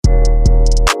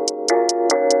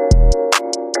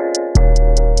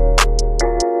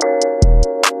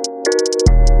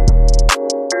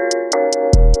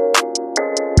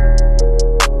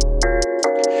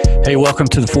Hey, welcome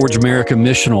to the Forge America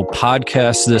Missional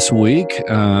Podcast this week.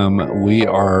 We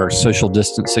are social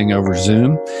distancing over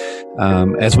Zoom,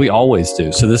 as we always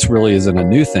do. So this really isn't a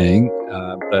new thing,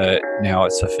 but now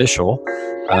it's official.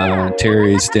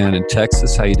 Terry's down in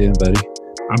Texas. How you doing, buddy?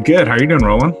 I'm good. How are you doing,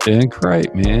 Roland? Doing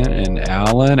great, man. And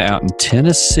Alan out in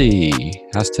Tennessee.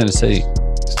 How's Tennessee?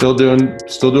 Still doing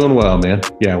well, man.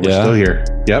 Yeah, we're still here.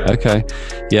 Yep. Okay.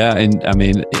 Yeah, and I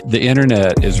mean, the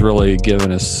internet is really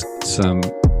giving us some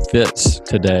fits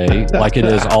today, like it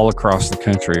is all across the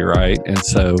country, right? And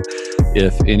so,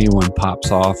 if anyone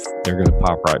pops off, they're going to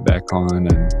pop right back on,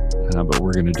 and but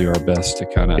we're going to do our best to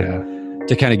kind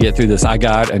of get through this. I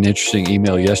got an interesting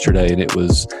email yesterday, and it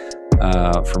was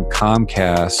from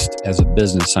Comcast as a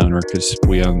business owner, because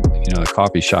we own a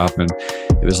coffee shop, and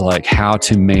it was like how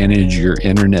to manage your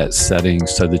internet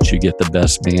settings so that you get the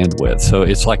best bandwidth. So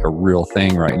it's like a real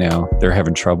thing right now. They're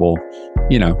having trouble,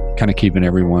 kind of keeping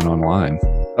everyone online.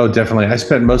 Oh, definitely. I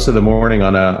spent most of the morning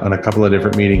on a couple of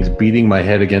different meetings, beating my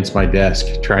head against my desk,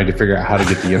 trying to figure out how to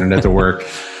get the internet to work.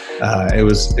 It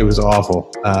was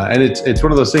awful. And it's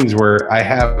one of those things where I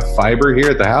have fiber here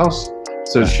at the house,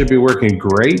 so it should be working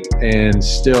great, and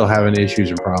still having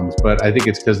issues and problems. But I think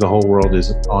it's because the whole world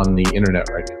is on the internet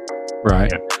right now.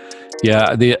 Right.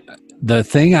 Yeah. The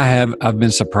thing I've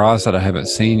been surprised that I haven't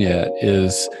seen yet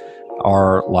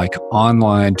are like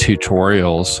online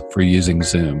tutorials for using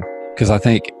Zoom. Because I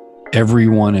think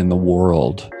everyone in the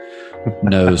world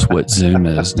knows what Zoom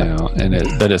is now.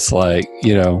 But it's like,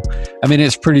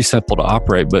 it's pretty simple to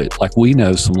operate, but like we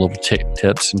know some little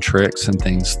tips and tricks and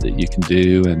things that you can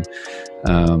do. And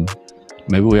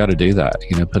maybe we ought to do that,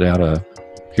 put out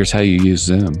here's how you use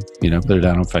Zoom, put it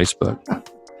out on Facebook.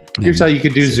 Here's how you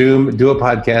could do Zoom, do a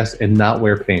podcast and not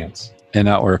wear pants. And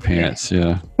not wear pants,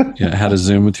 yeah. Yeah, how to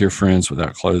Zoom with your friends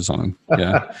without clothes on.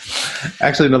 Yeah.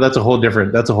 Actually, no, that's a whole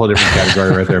different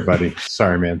category right there, buddy.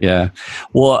 Sorry, man. Yeah.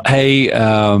 Well, hey,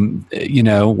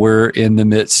 we're in the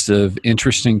midst of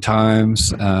interesting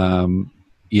times, and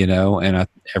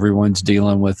everyone's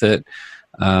dealing with it.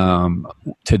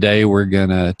 Today, we're going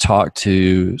to talk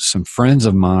to some friends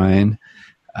of mine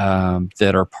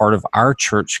that are part of our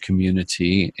church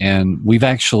community, and we've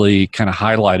actually kind of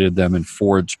highlighted them in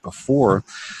Forge before,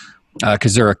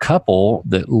 because they're a couple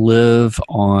that live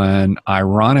on,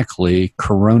 ironically,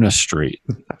 Corona Street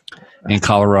in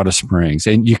Colorado Springs,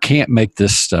 and you can't make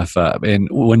this stuff up. And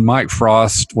when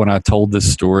I told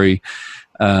this story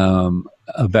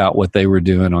about what they were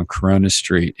doing on Corona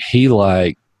Street, he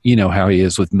how he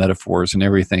is with metaphors and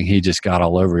everything, he just got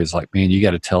all over. He's like, man, you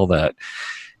got to tell that.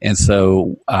 And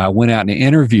so I went out and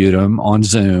interviewed them on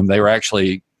Zoom. They were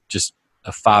actually just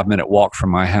a 5-minute walk from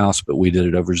my house, but we did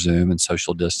it over Zoom and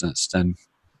social distanced.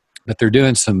 But they're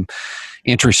doing some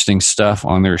interesting stuff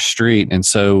on their street. And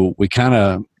so we kind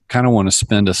of want to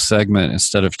spend a segment,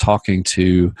 instead of talking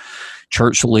to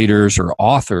church leaders or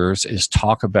authors, is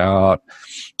talk about,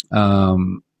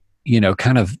 kind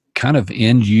of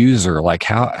end user, like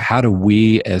how do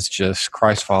we as just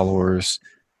Christ followers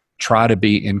try to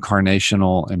be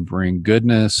incarnational and bring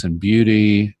goodness and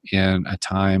beauty in a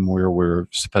time where we're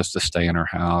supposed to stay in our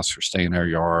house or stay in our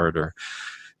yard or,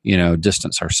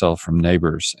 distance ourselves from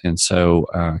neighbors. And so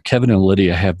Kevin and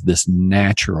Lydia have this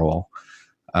natural,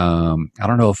 I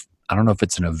don't know if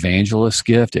it's an evangelist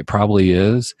gift. It probably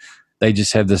is. They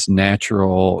just have this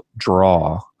natural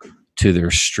draw to their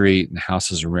street and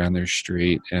houses around their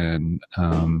street. And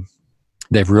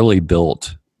they've really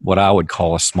built what I would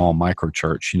call a small micro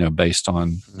church, based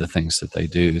on the things that they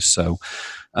do. So,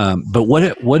 but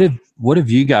what have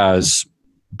you guys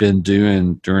been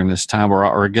doing during this time?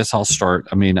 Or I guess I'll start.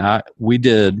 I mean, we've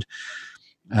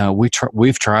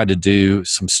tried to do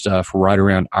some stuff right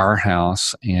around our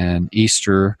house, and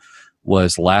Easter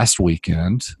was last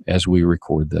weekend as we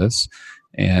record this,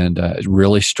 and it's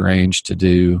really strange to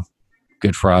do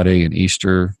Good Friday and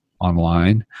Easter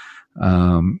online.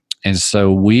 And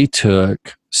so we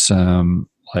took some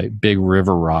like big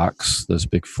river rocks, those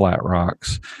big flat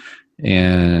rocks,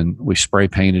 and we spray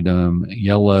painted them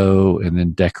yellow and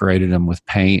then decorated them with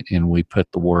paint. And we put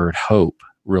the word hope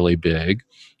really big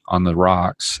on the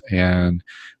rocks. And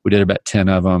we did about 10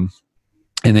 of them.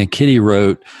 And then Kitty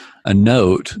wrote a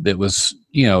note that was,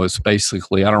 it's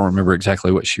basically, I don't remember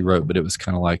exactly what she wrote, but it was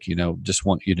kind of like, just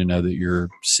want you to know that you're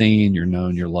seen, you're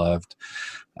known, you're loved.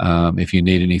 If you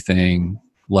need anything,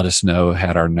 let us know,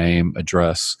 had our name,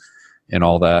 address, and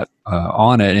all that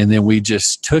on it. And then we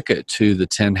just took it to the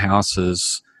 10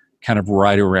 houses kind of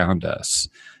right around us,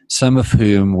 some of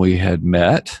whom we had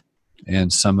met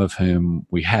and some of whom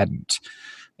we hadn't.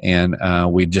 And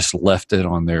we just left it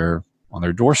on their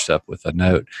doorstep with a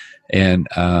note. And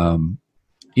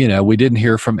we didn't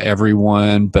hear from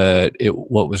everyone, but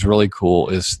what was really cool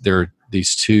is there are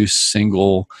these two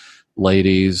single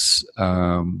ladies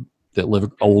that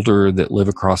live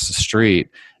across the street,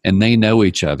 and they know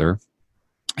each other.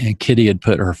 And Kitty had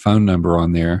put her phone number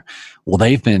on there. Well,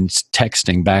 they've been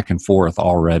texting back and forth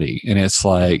already, and it's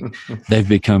like they've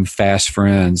become fast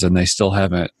friends, and they still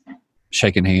haven't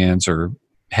shaken hands or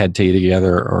had tea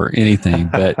together or anything,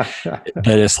 but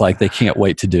it's like they can't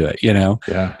wait to do it,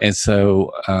 Yeah. And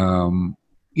so,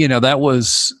 that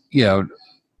was,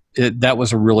 that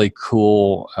was a really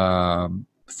cool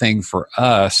thing for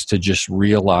us to just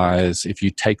realize, if you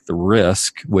take the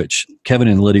risk, which Kevin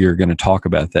and Lydia are going to talk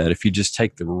about that, if you just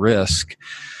take the risk,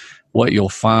 what you'll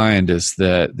find is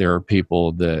that there are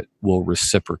people that will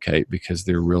reciprocate because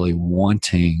they're really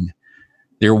wanting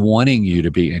you to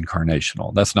be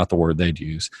incarnational. That's not the word they'd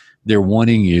use. They're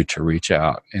wanting you to reach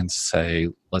out and say,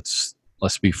 let's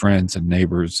be friends and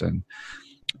neighbors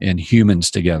and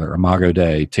humans together, Imago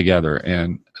Dei together.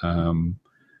 And, and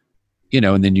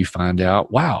then you find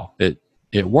out, wow, it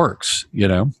works,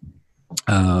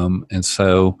 and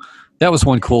so that was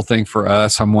one cool thing for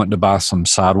us. I'm wanting to buy some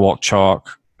sidewalk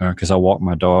chalk because I walk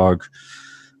my dog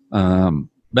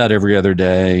about every other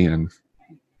day. And,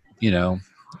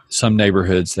 some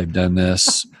neighborhoods they've done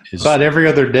this. About every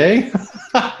other day?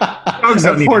 Dogs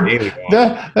don't need a daily walk.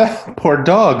 That poor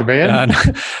dog, man.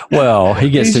 Well, he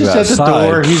gets he's to go just outside. at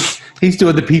the door. He's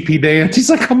doing the pee-pee dance. He's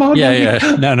like, come on. Yeah.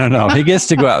 No. He gets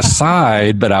to go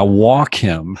outside, but I walk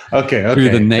him through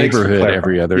the neighborhood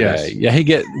every other day.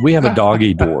 Yeah, we have a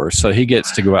doggy door, so he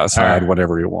gets to go outside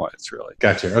whatever he wants, really.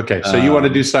 Gotcha. Okay, so you want to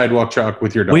do sidewalk chalk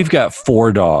with your dog? We've got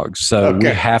 4 dogs, so we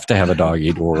have to have a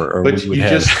doggy door. Or but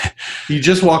you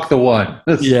just walk the one.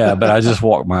 Yeah, but I just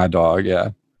walk my dog, yeah.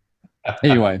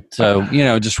 Anyway, so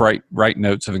just write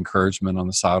notes of encouragement on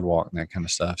the sidewalk and that kind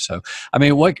of stuff. So, I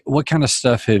mean, what kind of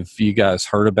stuff have you guys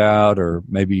heard about, or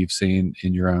maybe you've seen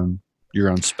in your own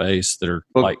space that are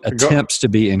attempts to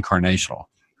be incarnational?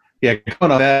 Yeah,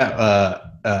 going on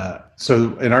that.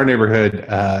 So in our neighborhood,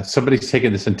 somebody's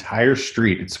taken this entire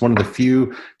street. It's one of the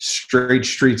few straight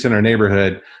streets in our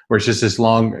neighborhood where it's just this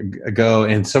long ago,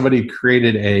 and somebody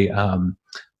created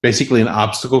basically an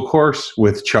obstacle course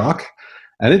with chalk.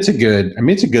 And it's a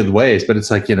good ways, but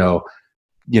it's like,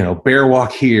 bear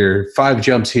walk here, 5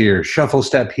 jumps here, shuffle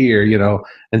step here,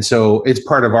 and so it's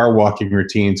part of our walking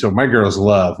routine. So my girls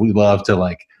we love to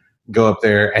like go up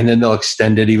there, and then they'll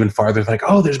extend it even farther. Like,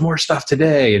 oh, there's more stuff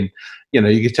today. And,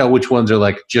 you can tell which ones are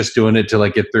like just doing it to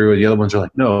like get through. And the other ones are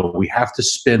like, no, we have to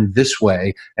spin this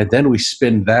way. And then we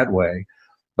spin that way.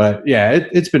 But yeah,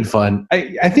 it's been fun.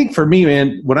 I think for me,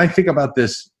 man, when I think about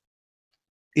this,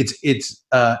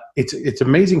 it's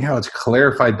amazing how it's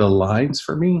clarified the lines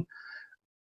for me.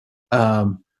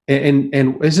 And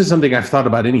this is something I've thought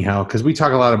about anyhow, because we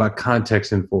talk a lot about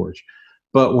context in Forge.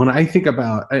 But when I think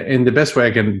about, and the best way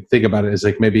I can think about it is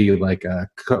like maybe like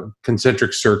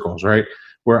concentric circles, right?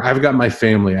 Where I've got my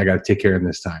family I got to take care of in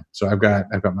this time. So I've got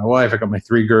my wife, I've got my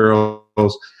 3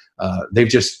 girls. They've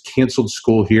just canceled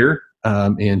school here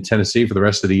in Tennessee for the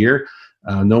rest of the year.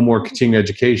 No more continuing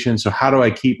education. So how do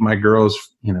I keep my girls,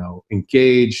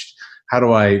 engaged? How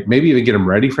do I maybe even get them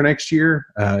ready for next year?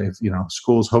 If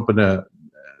school's hoping to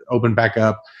open back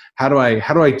up, how do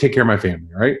I take care of my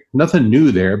family? Right? Nothing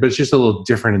new there, but it's just a little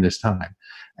different in this time.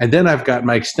 And then I've got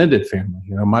my extended family.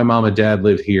 My mom and dad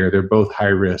live here. They're both high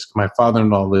risk. My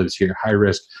father-in-law lives here, high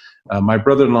risk. My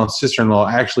brother-in-law and sister-in-law,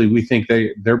 actually, we think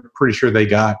they're pretty sure they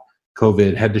got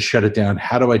COVID, had to shut it down.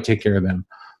 How do I take care of them?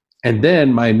 And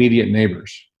then my immediate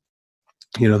neighbors,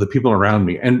 the people around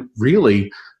me. And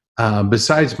really,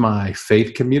 besides my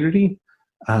faith community,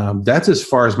 that's as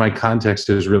far as my context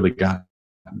has really gotten.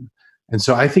 And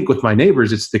so I think with my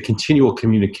neighbors, it's the continual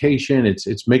communication.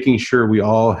 It's making sure we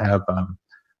all have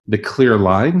the clear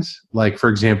lines. Like, for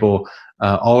example,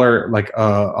 all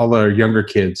our younger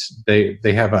kids, they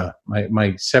have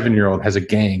my 7-year-old has a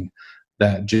gang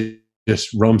that just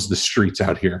roams the streets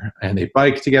out here, and they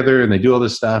bike together and they do all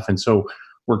this stuff. And so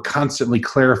we're constantly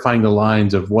clarifying the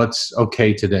lines of what's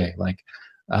okay today. Like,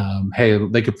 hey,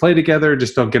 they could play together,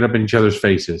 just don't get up in each other's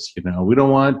faces. We don't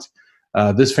want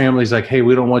this family's like, hey,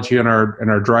 we don't want you in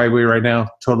our driveway right now.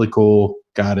 Totally cool.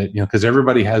 Got it. Because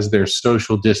everybody has their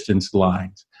social distance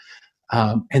lines.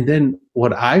 And then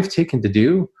what I've taken to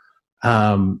do,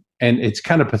 and it's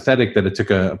kind of pathetic that it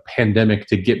took a pandemic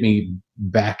to get me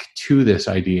back to this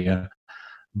idea.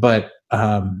 But,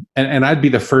 and I'd be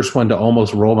the first one to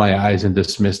almost roll my eyes and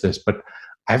dismiss this, but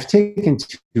I've taken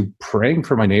to praying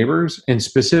for my neighbors, and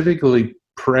specifically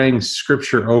praying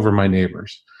scripture over my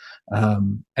neighbors.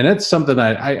 And that's something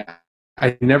I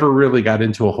never really got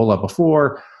into a whole lot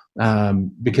before.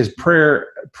 because prayer,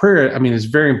 I mean, is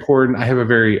very important. I have a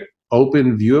very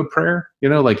open view of prayer.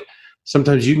 Like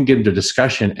sometimes you can get into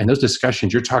discussion, and those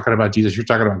discussions, you're talking about Jesus, you're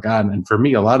talking about God. And for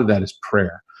me, a lot of that is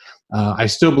prayer. I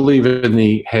still believe in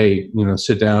the, hey,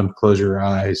 sit down, close your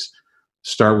eyes,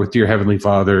 start with your Heavenly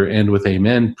Father, end with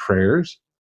amen prayers.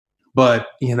 But,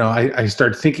 I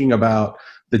start thinking about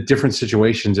the different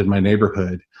situations in my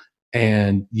neighborhood,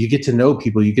 and you get to know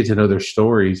people, you get to know their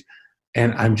stories,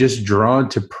 and I'm just drawn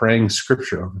to praying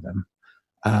scripture over them.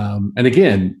 And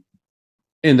again,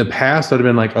 in the past, I'd have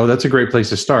been like, oh, that's a great place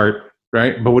to start,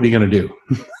 right? But what are you going to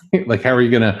do? Like, how are you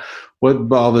going to,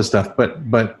 what, all this stuff?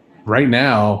 But right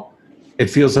now, it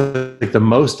feels like the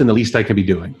most and the least I can be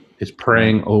doing is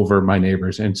praying over my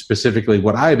neighbors. And specifically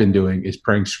what I've been doing is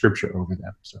praying scripture over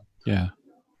them. So, yeah.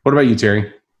 What about you,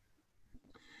 Terry?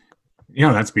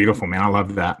 That's beautiful, man. I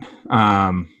love that.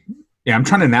 I'm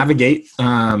trying to navigate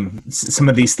some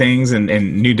of these things and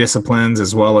new disciplines,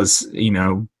 as well as,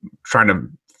 trying to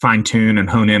fine tune and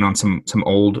hone in on some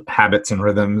old habits and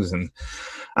rhythms. And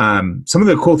some of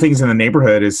the cool things in the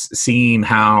neighborhood is seeing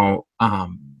how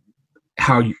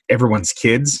everyone's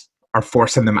kids are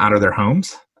forcing them out of their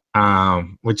homes,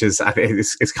 which is, I think,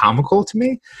 it's comical to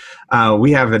me.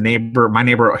 We have my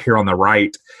neighbor here on the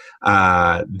right.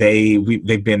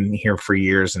 They've been here for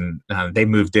years, and they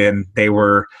moved in. They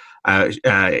were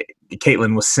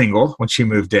Caitlin was single when she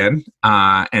moved in,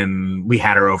 and we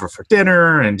had her over for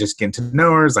dinner and just getting to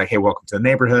know her. It's like, hey, welcome to the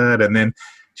neighborhood. And then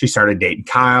she started dating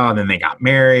Kyle, and then they got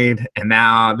married, and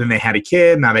then they had a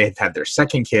kid. Now they've had their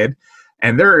second kid,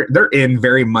 and they're in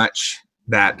very much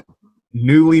that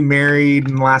newly married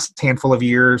in the last handful of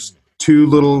years, 2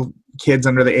 little kids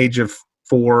under the age of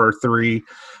 4 or 3.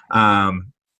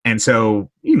 And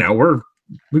so,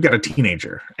 we've got a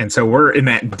teenager, and so we're in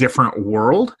that different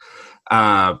world.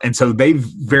 And so they've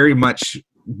very much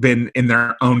been in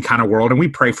their own kind of world, and we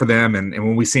pray for them. And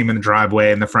when we see them in the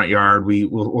driveway, in the front yard,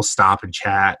 we'll stop and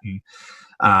chat.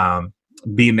 And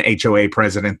being the HOA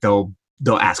president, they'll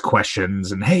ask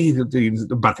questions and, hey,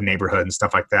 about the neighborhood and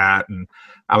stuff like that. And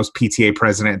I was PTA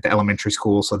president at the elementary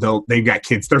school, so they've got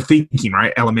kids. They're thinking,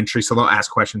 right, elementary, so they'll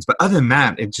ask questions. But other than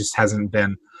that, it just hasn't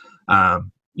been a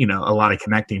lot of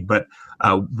connecting. But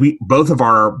both of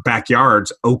our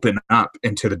backyards open up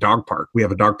into the dog park. We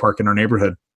have a dog park in our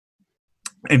neighborhood.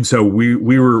 And so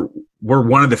we're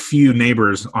one of the few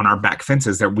neighbors on our back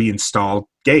fences that we installed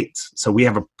gates. So we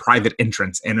have a private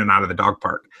entrance in and out of the dog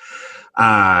park.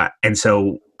 And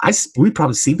so we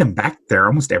probably see them back there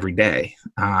almost every day.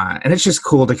 And it's just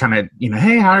cool to kind of,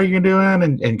 hey, how are you doing?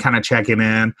 And kind of checking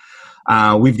in.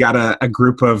 We've got a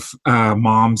group of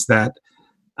moms that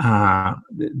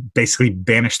basically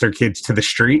banish their kids to the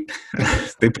street.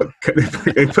 They put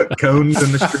cones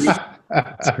in the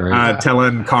street,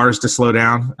 telling cars to slow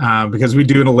down, because we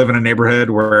do live in a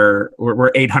neighborhood where we're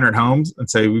 800 homes, and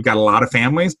so we've got a lot of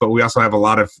families, but we also have a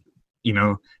lot of,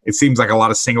 it seems like a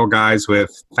lot of single guys with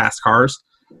fast cars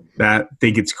that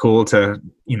think it's cool to,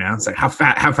 it's like, how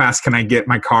fast can I get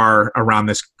my car around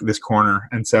this corner?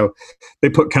 And so they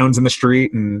put cones in the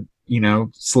street and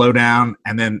slow down,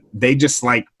 and then they just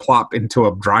like plop into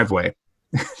a driveway.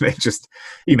 They just,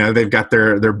 they've got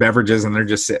their beverages, and they're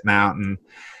just sitting out, and,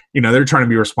 they're trying to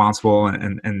be responsible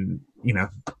and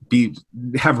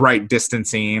have right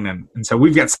distancing. And so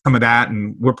we've got some of that,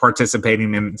 and we're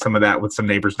participating in some of that with some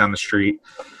neighbors down the street.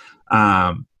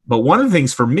 But one of the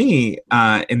things for me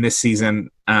in this season,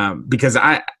 because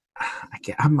I'm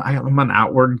an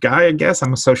outward guy, I guess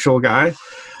I'm a social guy.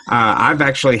 I've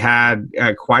actually had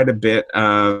quite a bit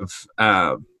of,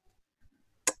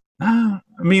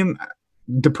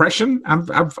 depression.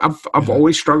 I've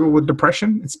always struggled with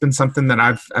depression. It's been something that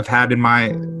I've had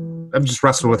I've just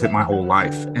wrestled with it my whole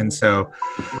life. And so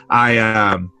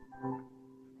what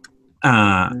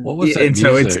was that? And music?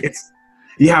 So it's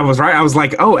yeah, I was right. I was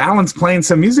like, oh, Alan's playing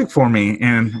some music for me,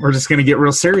 and we're just going to get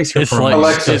real serious here. It's like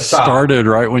Alexa, it started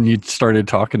right when you started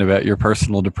talking about your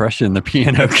personal depression. The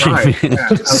piano came in.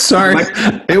 Yeah. Sorry,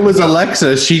 it was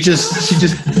Alexa. She knew.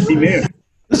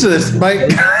 Listen to this, Mike.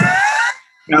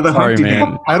 Now sorry,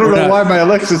 man. I don't know why my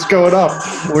Alexa's going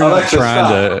off.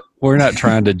 We're not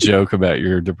trying to joke about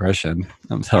your depression.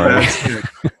 I'm sorry.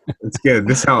 It's good.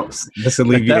 This helps. This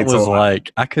alleviates. That was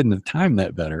like I couldn't have timed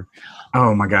that better.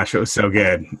 Oh my gosh, it was so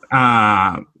good.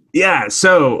 Yeah.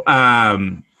 So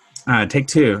take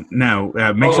 2. No,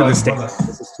 make sure this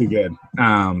is too good.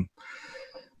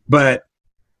 But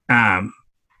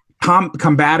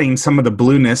combating some of the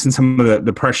blueness and some of the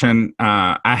depression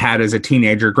I had as a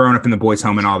teenager, growing up in the boys'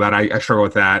 home and all that, I struggle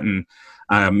with that. And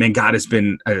man, God has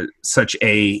been such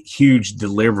a huge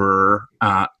deliverer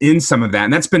in some of that.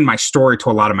 And that's been my story to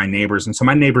a lot of my neighbors. And so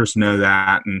my neighbors know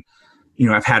that. And,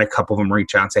 I've had a couple of them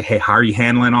reach out and say, hey, how are you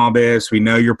handling all this? We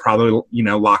know you're probably,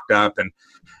 locked up. And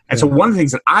so one of the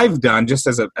things that I've done just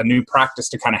as a new practice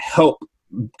to kind of help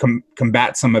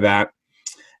combat some of that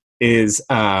is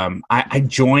I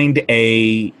joined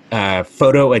a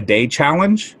photo a day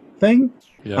challenge thing.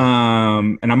 Yeah.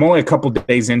 And I'm only a couple of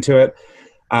days into it.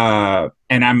 And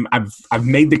I've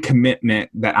made the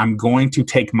commitment that I'm going to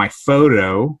take my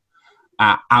photo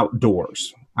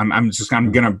outdoors. I'm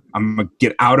gonna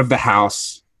get out of the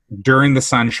house during the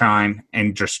sunshine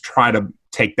and just try to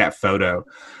take that photo.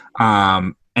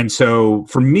 And so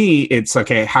for me, it's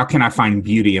okay, how can I find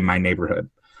beauty in my neighborhood?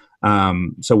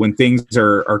 So when things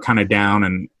are kind of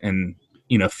down and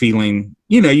feeling,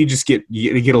 you just get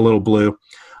a little blue,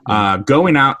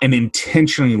 going out and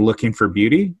intentionally looking for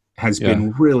beauty has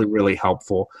been really, really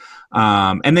helpful.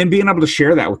 And then being able to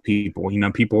share that with people,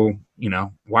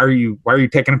 why are you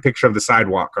taking a picture of the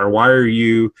sidewalk, or why are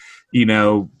you,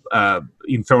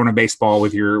 throwing a baseball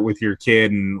with your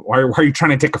kid, and why are you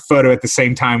trying to take a photo at the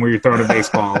same time where you're throwing a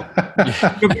baseball?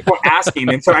 People asking,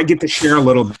 and so I get to share a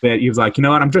little bit. He was like, you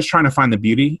know what, I'm just trying to find the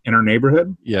beauty in our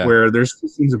neighborhood where there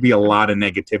seems to be a lot of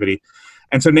negativity,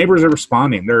 and so neighbors are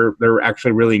responding. They're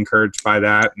actually really encouraged by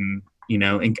that, and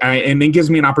and it gives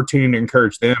me an opportunity to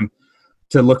encourage them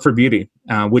to look for beauty,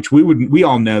 which we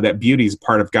all know that beauty is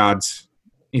part of God's.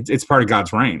 It's part of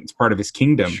God's reign. It's part of His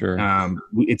kingdom. Sure.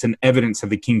 It's an evidence of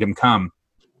the kingdom come.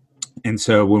 And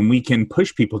so when we can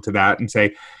push people to that and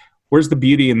say, "Where's the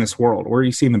beauty in this world? Where are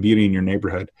you seeing the beauty in your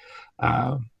neighborhood?"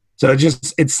 So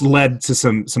it's led to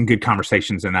some good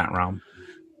conversations in that realm.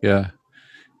 Yeah,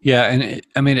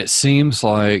 and it seems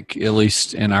like, at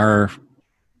least in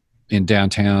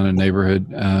downtown and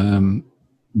neighborhood,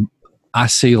 I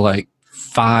see like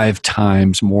 5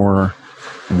 times more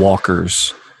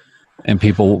walkers and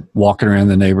people walking around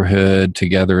the neighborhood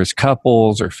together as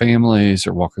couples or families,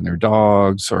 or walking their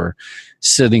dogs, or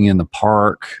sitting in the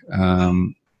park,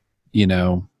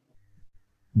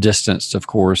 distanced, of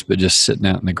course, but just sitting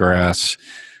out in the grass.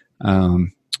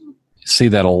 See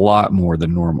that a lot more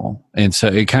than normal. And so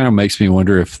it kind of makes me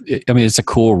wonder it's a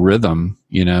cool rhythm,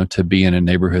 to be in a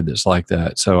neighborhood that's like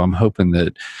that. So I'm hoping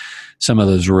that some of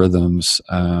those rhythms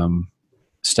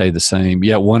stay the same.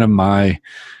 Yeah, one of my,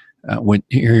 when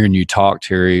hearing you talk,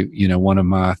 Terry, one of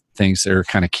my things that are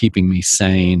kind of keeping me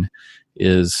sane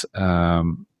is, I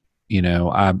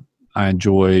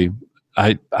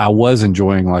was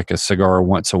enjoying like a cigar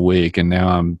once a week, and now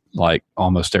I'm like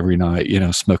almost every night,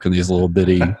 smoking these little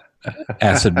bitty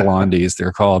acid blondies,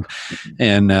 they're called.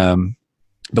 And,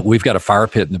 but we've got a fire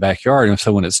pit in the backyard. And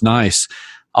so when it's nice,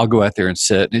 I'll go out there and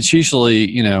sit. And it's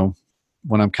usually,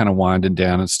 when I'm kind of winding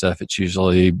down and stuff, it's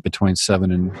usually between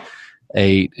 7 and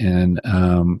 8. And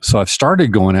so I've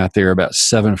started going out there about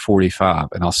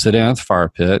 7:45, and I'll sit down at the fire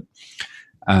pit.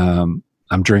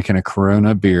 I'm drinking a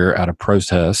Corona beer out of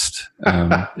protest.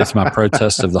 It's my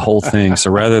protest of the whole thing. So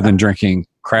rather than drinking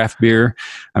craft beer,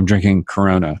 I'm drinking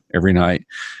Corona every night.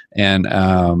 And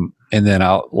then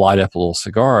I'll light up a little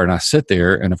cigar, and I sit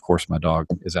there, and of course my dog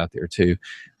is out there too.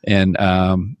 And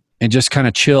just kind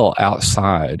of chill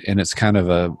outside. And it's kind of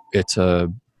a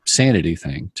sanity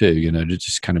thing too, to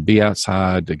just kind of be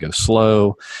outside, to go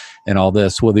slow and all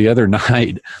this. Well, the other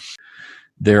night,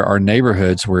 there are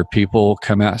neighborhoods where people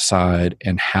come outside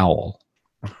and howl,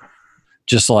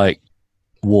 just like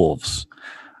wolves.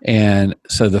 And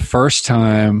so the first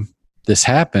time this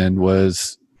happened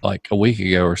was like a week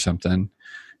ago or something.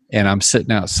 And I'm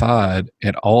sitting outside,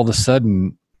 and all of a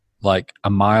sudden, like a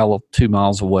mile, 2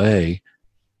 miles away,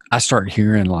 I start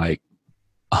hearing like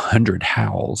 100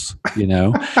 howls,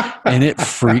 and it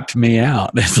freaked me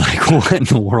out. It's like, what in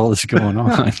the world is going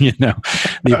on?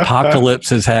 The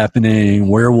apocalypse is happening.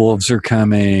 Werewolves are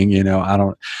coming. And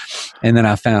then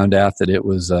I found out that it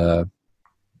was a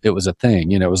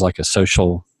thing. It was like a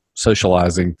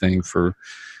socializing thing for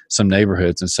some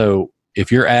neighborhoods. And so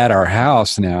if you're at our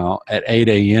house now at 8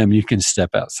 a.m., you can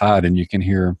step outside and you can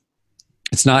hear.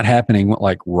 It's not happening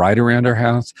like right around our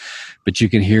house, but you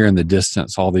can hear in the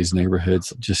distance all these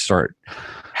neighborhoods just start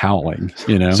howling,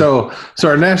 So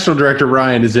our national director,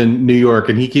 Ryan, is in New York,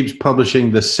 and he keeps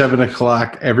publishing the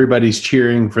 7:00, everybody's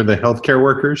cheering for the healthcare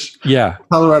workers. Yeah.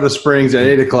 Colorado Springs at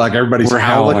 8:00, everybody's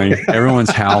howling. Everyone's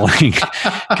howling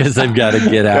because they've got to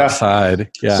get outside.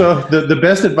 Yeah. So the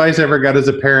best advice I ever got as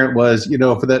a parent was,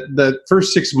 for the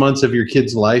first 6 months of your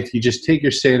kid's life, you just take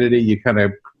your sanity, you kind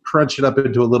of crunch it up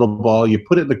into a little ball, you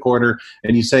put it in the corner,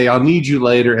 and you say, I'll need you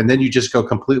later, and then you just go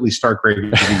completely stark ready to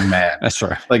be mad. That's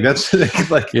right. Like that's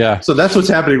like, Yeah. So that's what's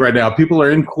happening right now. People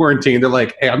are in quarantine. They're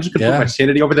like, hey, I'm just going to put my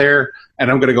sanity over there, and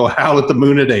I'm going to go howl at the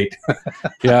moon at 8.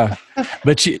 Yeah.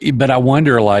 But I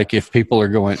wonder, like, if people are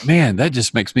going, man, that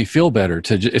just makes me feel better.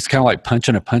 It's kind of like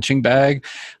punching a punching bag,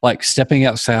 like stepping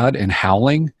outside and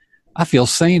howling. I feel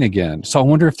sane again. So I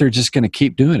wonder if they're just going to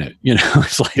keep doing it.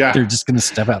 It's like they're just going to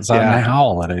step outside and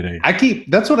howl at 8 a.m.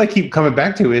 That's what I keep coming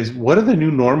back to is what are the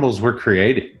new normals we're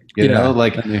creating?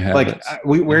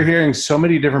 We're hearing so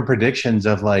many different predictions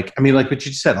of like what you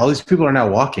just said, all these people are now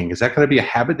walking. Is that going to be a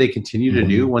habit they continue to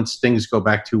do once things go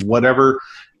back to whatever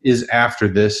is after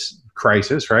this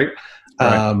crisis? Right.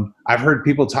 I've heard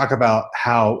people talk about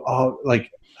how,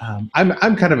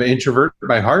 I'm kind of an introvert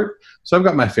by heart. So I've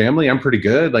got my family. I'm pretty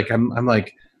good. Like I'm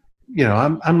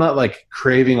not like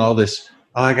craving all this.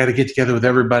 Oh, I got to get together with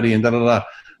everybody and da da da.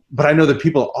 But I know that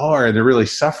people are, and they're really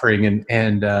suffering,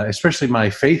 and especially my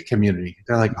faith community.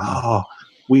 They're like, oh,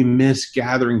 we miss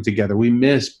gathering together. We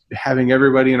miss having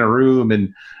everybody in a room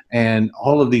and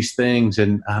all of these things.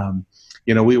 And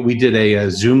we did a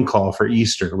Zoom call for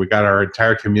Easter. We got our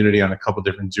entire community on a couple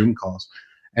different Zoom calls,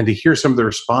 and to hear some of the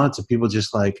response of people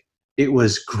just like, it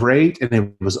was great and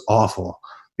it was awful.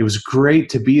 It was great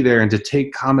to be there and to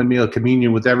take common meal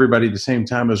communion with everybody at the same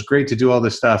time. It was great to do all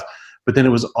this stuff, but then it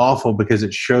was awful because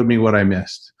it showed me what I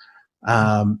missed.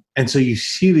 And so you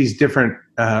see these different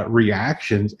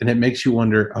reactions, and it makes you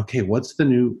wonder, okay, what's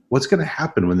going to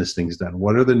happen when this thing's done?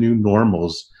 What are the new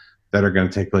normals that are going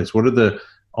to take place? What are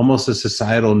almost the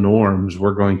societal norms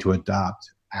we're going to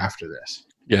adopt after this?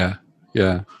 Yeah.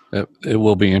 It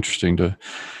will be interesting to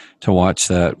watch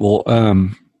that. Well,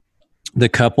 the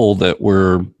couple that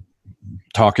we're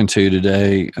talking to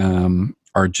today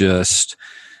are just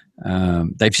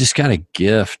they've just got a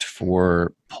gift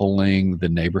for pulling the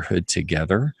neighborhood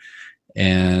together.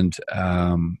 And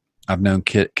I've known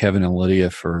Kevin and Lydia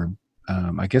for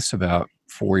I guess about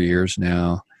 4 years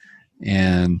now,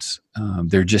 and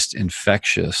they're just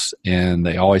infectious, and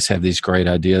they always have these great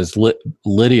ideas.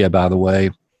 Lydia, by the way,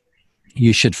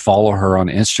 you should follow her on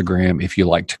Instagram if you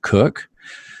like to cook,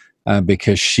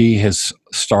 because she has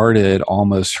started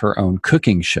almost her own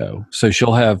cooking show. So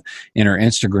she'll have in her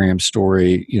Instagram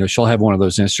story, she'll have one of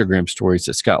those Instagram stories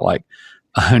that's got like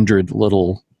 100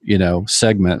 little,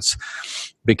 segments,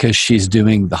 because she's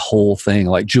doing the whole thing.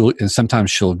 Like Julia, and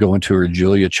sometimes she'll go into her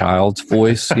Julia Child's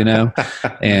voice,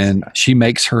 and she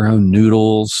makes her own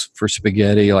noodles for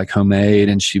spaghetti, like homemade.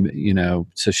 And she,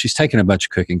 so she's taken a bunch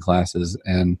of cooking classes,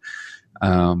 and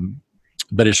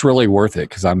but it's really worth it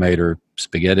because I made her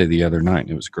spaghetti the other night and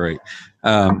it was great.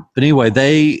 But anyway,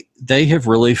 they have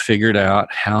really figured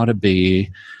out how to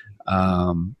be,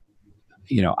 I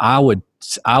would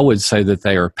say that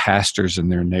they are pastors in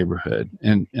their neighborhood,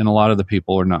 and a lot of the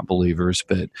people are not believers,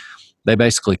 but they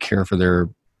basically care for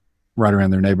right around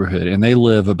their neighborhood. And they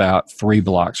live about 3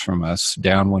 blocks from us,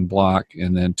 down 1 block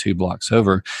and then 2 blocks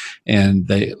over. And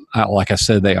they, like I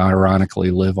said, they ironically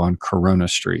live on Corona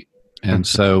Street. And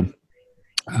so,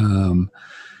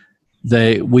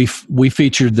 we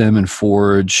featured them in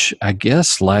Forge, I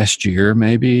guess last year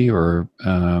maybe, or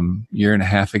year and a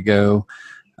half ago,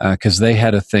 because they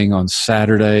had a thing on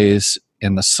Saturdays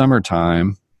in the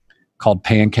summertime called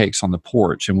Pancakes on the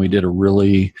Porch, and we did a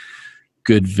really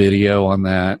good video on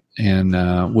that,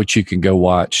 and which you can go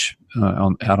watch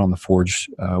out on the Forge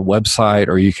website,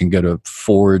 or you can go to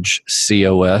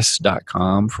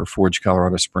forgecos.com for Forge,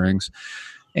 Colorado Springs.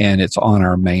 And it's on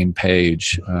our main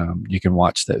page. You can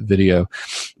watch that video.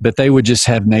 But they would just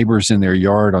have neighbors in their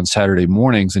yard on Saturday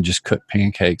mornings and just cook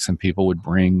pancakes, and people would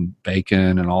bring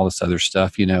bacon and all this other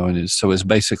stuff, and so it's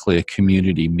basically a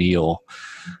community meal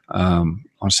on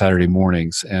Saturday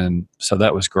mornings. And so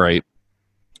that was great.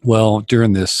 Well,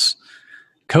 during this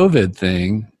COVID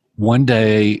thing, one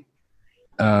day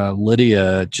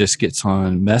Lydia just gets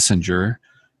on Messenger,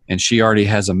 and she already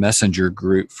has a messenger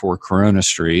group for Corona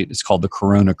Street. It's called the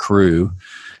Corona Crew,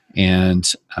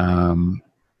 and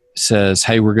says,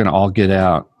 "Hey, we're going to all get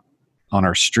out on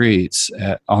our streets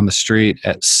on the street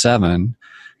at 7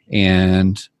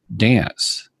 and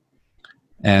dance."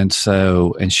 And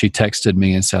she texted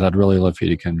me and said, "I'd really love for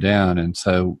you to come down." And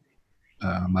so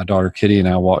my daughter Kitty and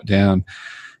I walked down.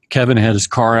 Kevin had his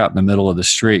car out in the middle of the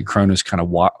street. Corona's kind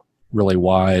of really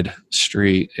wide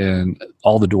street, and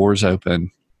all the doors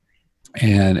open.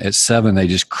 And at 7, they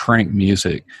just crank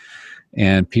music,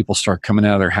 and people start coming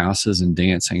out of their houses and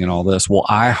dancing and all this. Well,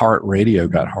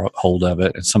 iHeartRadio got hold of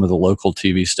it, and some of the local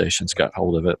TV stations got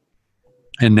hold of it.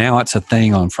 And now it's a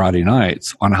thing on Friday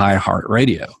nights on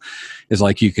iHeartRadio. It's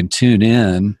like you can tune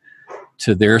in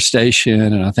to their station,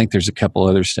 and I think there's a couple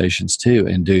other stations too,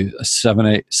 and do a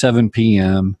 7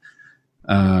 p.m.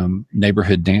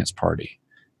 Neighborhood dance party.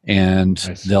 And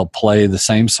Nice. they'll play the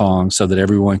same song so that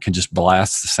everyone can just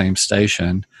blast the same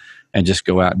station and just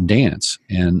go out and dance.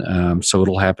 And so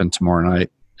it'll happen tomorrow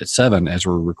night at 7 as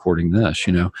we're recording this,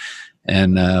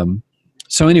 And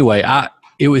so anyway, I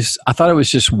thought it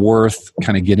was just worth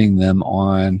kind of getting them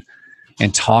on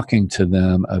and talking to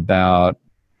them about,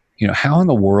 how in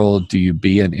the world do you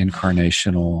be an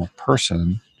incarnational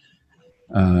person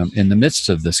in the midst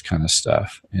of this kind of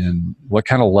stuff? And what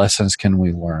kind of lessons can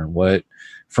we learn?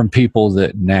 From people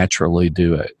that naturally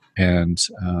do it? And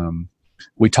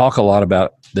we talk a lot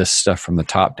about this stuff from the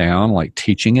top down, like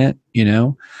teaching it,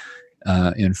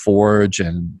 in Forge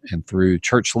and through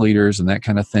church leaders and that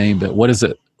kind of thing. But what is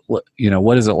it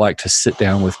like to sit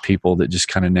down with people that just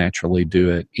kind of naturally do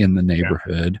it in the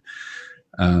neighborhood,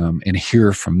 and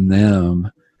hear from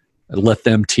them, let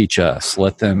them teach us,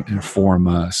 let them inform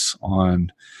us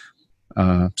on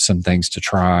some things to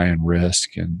try and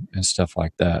risk and stuff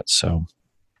like that. So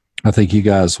I think you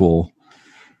guys will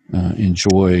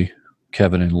enjoy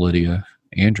Kevin and Lydia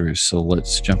Andrews. So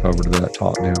let's jump over to that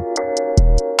talk now.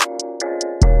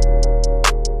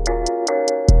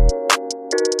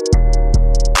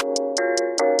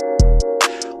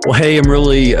 Well, hey, I'm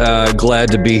really glad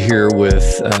to be here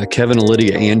with Kevin and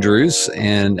Lydia Andrews.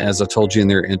 And as I told you in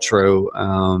their intro,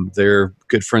 they're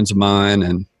good friends of mine,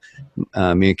 and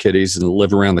me and Kitty's, and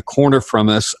live around the corner from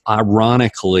us,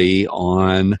 ironically,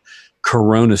 on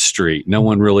Corona Street. No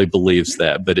one really believes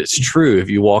that, but it's true. If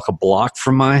you walk a block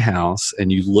from my house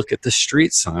and you look at the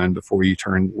street sign before you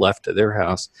turn left to their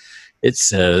house, it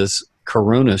says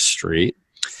Corona Street.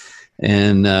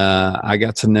 And I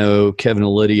got to know Kevin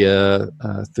and Lydia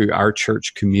through our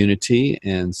church community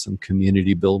and some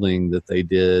community building that they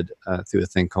did through a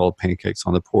thing called Pancakes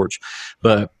on the Porch.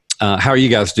 But how are you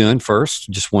guys doing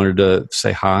first? Just wanted to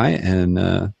say hi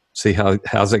and see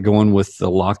how's it going with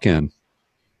the lock-in.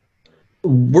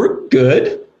 We're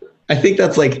good. I think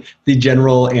that's like the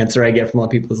general answer I get from a lot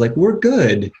of people is like, we're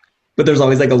good. But there's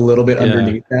always like a little bit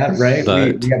underneath that, right?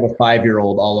 We have a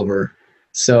 5-year-old, Oliver.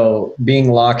 So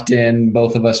being locked in,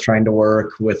 both of us trying to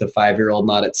work with a 5-year-old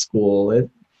not at school, it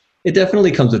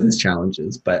definitely comes with its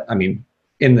challenges. But I mean,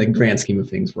 in the grand scheme of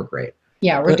things, we're great.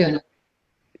 Yeah, we're doing it.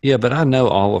 Yeah, but I know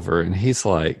Oliver, and he's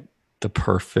like the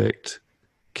perfect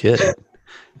kid.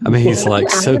 I mean, he's like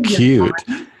so cute.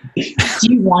 Do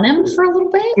you want him for a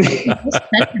little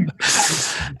bit?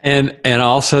 And I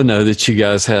also know that you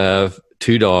guys have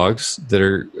 2 dogs that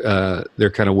are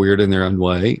they're kind of weird in their own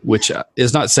way, which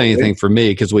is not saying anything for me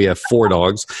because we have 4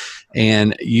 dogs,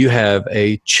 and you have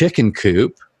a chicken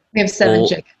coop. We have 7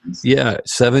 chickens. Yeah,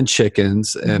 7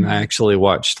 chickens, and I actually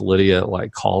watched Lydia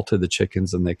like call to the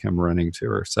chickens, and they come running to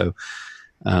her. So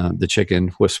the chicken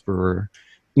whisperer.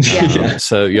 Yeah.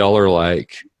 So y'all are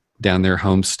like down there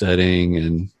homesteading,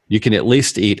 and you can at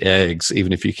least eat eggs,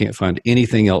 even if you can't find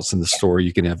anything else in the store.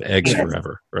 You can have eggs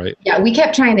forever, right? Yeah, we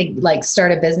kept trying to like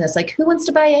start a business, like who wants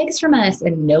to buy eggs from us?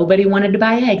 And nobody wanted to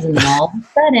buy eggs. And then all of a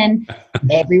sudden,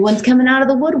 everyone's coming out of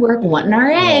the woodwork wanting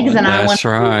our eggs. And that's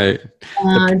right.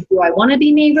 Do I want to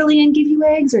be neighborly and give you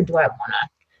eggs, or do I want to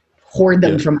hoard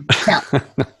them for myself?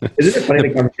 Isn't it funny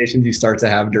the conversations you start to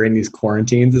have during these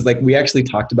quarantines is like, we actually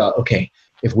talked about, okay,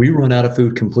 if we run out of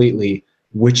food completely,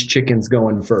 which chicken's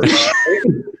going first?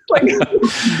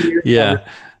 Yeah.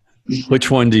 Which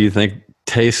one do you think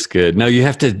tastes good? No, you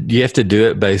have to do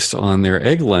it based on their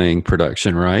egg laying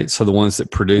production, right? So the ones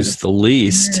that produce the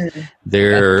least,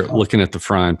 they're looking at the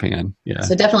frying pan. Yeah.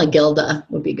 So definitely Gilda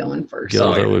would be going first.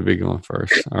 Gilda would be going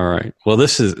first. All right. Well,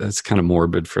 that's kind of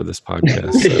morbid for this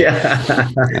podcast. So.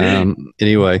 Yeah.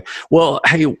 Anyway, well,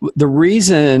 hey, the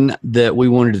reason that we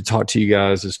wanted to talk to you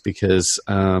guys is because,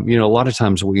 a lot of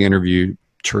times we interview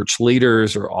church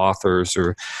leaders or authors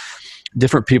or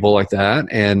different people like that.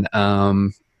 And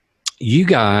you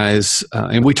guys,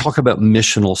 and we talk about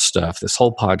missional stuff. This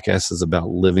whole podcast is about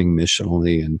living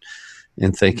missionally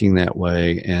and thinking that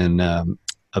way. And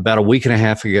about a week and a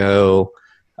half ago,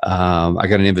 I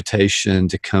got an invitation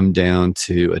to come down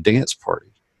to a dance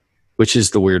party, which is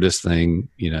the weirdest thing,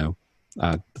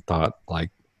 I thought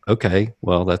like, okay,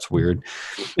 well, that's weird.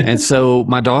 And so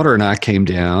my daughter and I came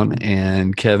down,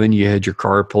 and Kevin, you had your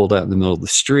car pulled out in the middle of the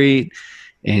street,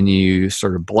 and you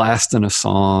started blasting a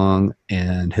song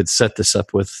and had set this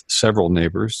up with several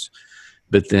neighbors.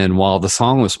 But then while the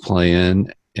song was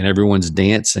playing and everyone's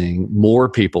dancing, more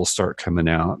people start coming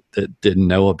out that didn't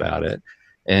know about it.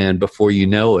 And before you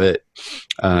know it,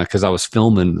 because I was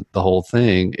filming the whole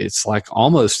thing, it's like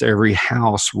almost every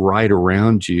house right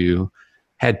around you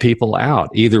had people out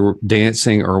either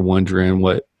dancing or wondering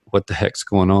what the heck's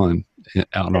going on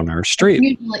out on our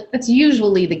street. That's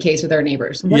usually the case with our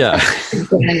neighbors. What's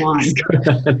going on?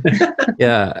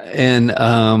 Yeah. And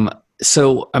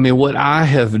so, I mean, what I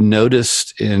have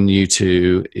noticed in you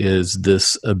two is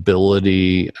this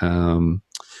ability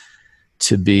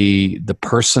to be the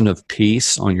person of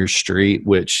peace on your street,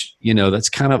 which, you know, that's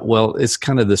kind of, well, it's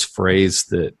kind of this phrase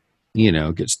that, you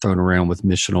know, gets thrown around with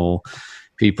missional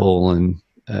people, and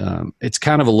it's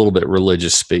kind of a little bit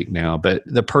religious speak now, but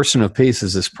the person of peace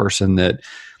is this person that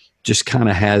just kind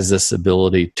of has this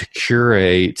ability to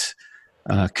curate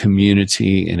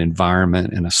community and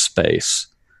environment and a space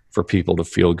for people to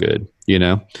feel good, you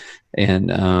know?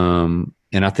 And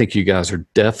I think you guys are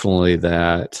definitely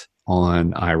that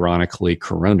on, ironically,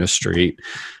 Corona Street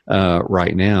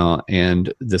right now.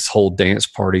 And this whole dance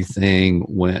party thing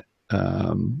went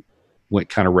kind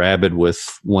of rabid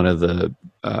with one of the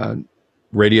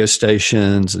radio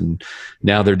stations, and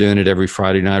now they're doing it every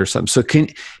Friday night or something. So can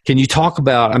you talk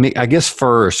about, I mean, I guess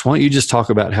first, why don't you just talk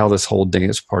about how this whole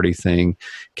dance party thing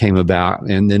came about?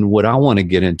 And then what I want to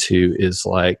get into is,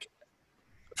 like,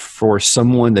 for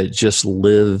someone that just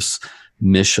lives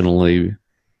missionally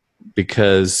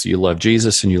because you love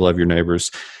Jesus and you love your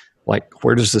neighbors, like,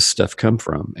 where does this stuff come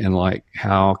from? And, like,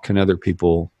 how can other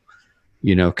people,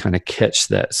 you know, kind of catch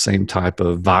that same type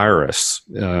of virus,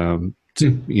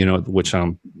 you know, which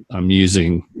I'm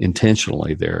using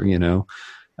intentionally there, you know?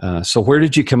 So where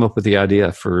did you come up with the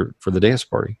idea for the dance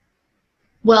party?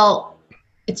 Well,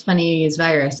 it's funny you use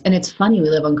virus, and it's funny we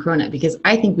live on Corona, because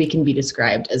I think we can be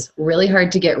described as really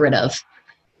hard to get rid of.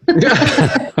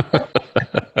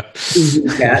 Easy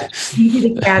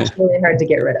to catch, really hard to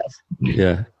get rid of.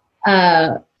 Yeah.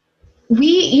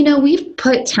 We've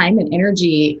put time and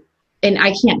energy, and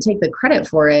I can't take the credit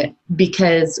for it,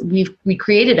 because we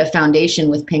created a foundation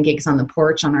with Pancakes on the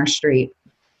Porch on our street.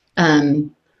 I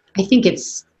think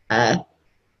it's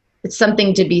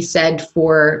something to be said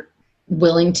for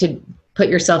willing to put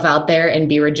yourself out there and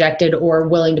be rejected, or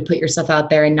willing to put yourself out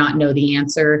there and not know the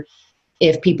answer,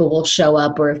 if people will show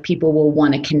up or if people will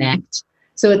want to connect.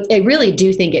 So I really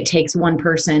do think it takes one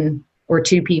person or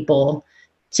two people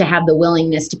to have the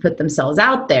willingness to put themselves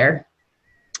out there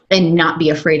and not be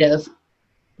afraid of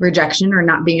rejection, or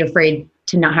not being afraid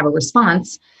to not have a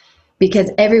response,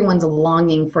 because everyone's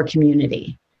longing for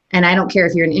community. And I don't care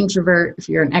if you're an introvert, if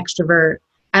you're an extrovert,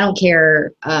 I don't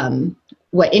care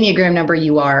what Enneagram number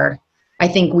you are. I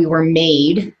think we were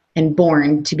made and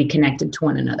born to be connected to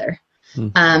one another.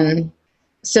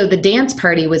 So the dance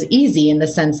party was easy in the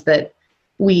sense that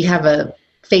we have a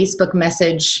Facebook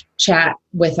message chat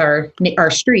with our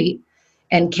street,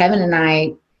 and Kevin and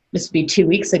I, this would be 2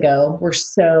 weeks ago, were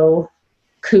so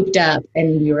cooped up,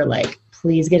 and we were like,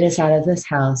 please get us out of this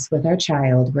house with our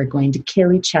child. We're going to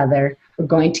kill each other. We're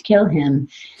going to kill him.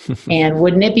 And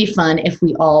wouldn't it be fun if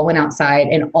we all went outside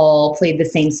and all played the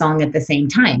same song at the same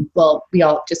time? Well, we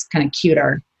all just kind of cued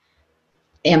our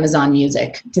Amazon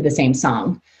music to the same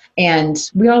song. And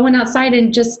we all went outside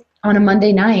and just on a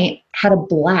Monday night had a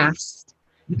blast,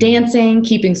 dancing,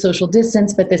 keeping social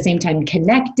distance, but at the same time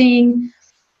connecting.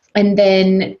 And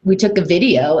then we took a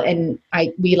video, and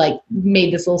we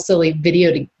made this little silly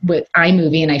video with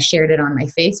iMovie, and I shared it on my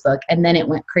Facebook, and then it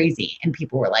went crazy, and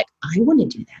people were like, I want to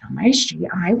do that on my street.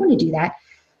 I want to do that.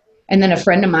 And then a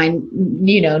friend of mine,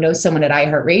 knows someone at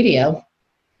iHeartRadio,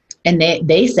 and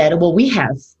they said, well, we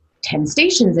have 10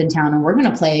 stations in town, and we're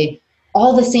going to play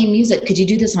all the same music. Could you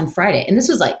do this on Friday? And this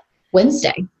was like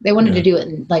Wednesday. They wanted to do it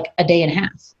in like a day and a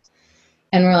half.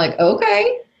 And we're like,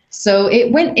 okay. So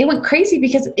it went crazy,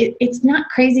 because it's not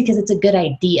crazy because it's a good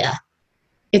idea.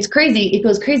 It's crazy. It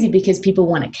goes crazy because people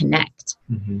want to connect,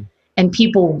 and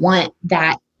people want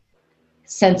that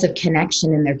sense of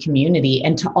connection in their community,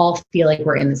 and to all feel like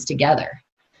we're in this together.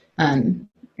 And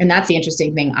that's the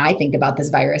interesting thing I think about this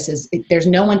virus is there's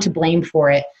no one to blame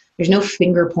for it. There's no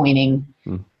finger pointing.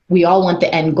 We all want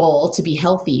the end goal to be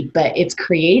healthy, but it's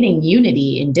creating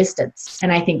unity in distance.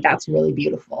 And I think that's really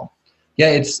beautiful.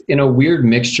 Yeah, it's in a weird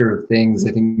mixture of things.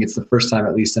 I think it's the first time,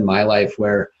 at least in my life,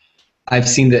 where I've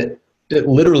seen that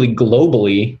literally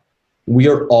globally, we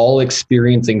are all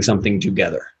experiencing something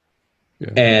together. Yeah.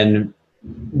 And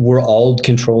we're all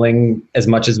controlling as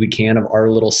much as we can of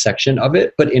our little section of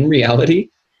it. But in reality,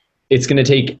 it's going to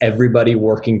take everybody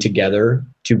working together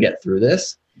to get through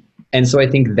this. And so I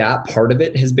think that part of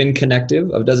it has been connective.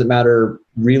 It doesn't matter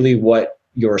really what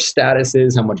your status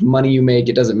is, how much money you make,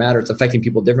 it doesn't matter. It's affecting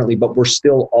people differently, but we're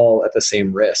still all at the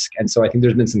same risk. And so I think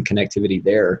there's been some connectivity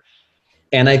there.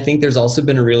 And I think there's also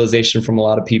been a realization from a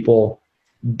lot of people,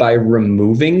 by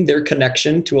removing their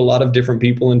connection to a lot of different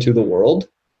people into the world,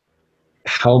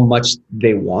 how much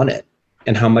they want it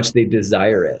and how much they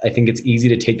desire it. I think it's easy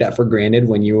to take that for granted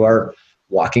when you are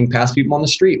walking past people on the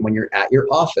street, when you're at your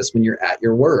office, when you're at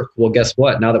your work. Well, guess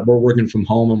what? Now that we're working from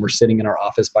home and we're sitting in our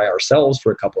office by ourselves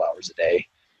for a couple hours a day,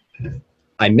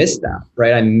 I miss that,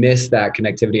 right? I miss that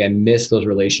connectivity. I miss those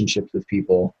relationships with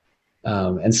people.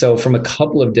 And so from a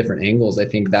couple of different angles, I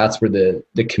think that's where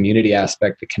the community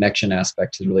aspect, the connection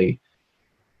aspect is really,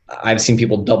 I've seen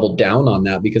people double down on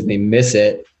that because they miss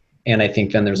it. And I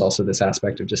think then there's also this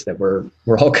aspect of just that we're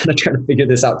all kind of trying to figure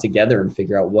this out together and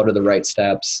figure out what are the right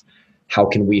steps. How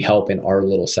can we help in our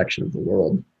little section of the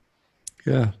world?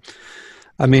 Yeah.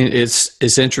 I mean,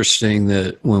 it's interesting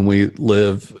that when we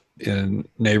live in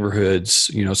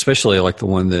neighborhoods, especially like the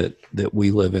one that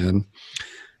we live in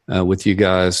with you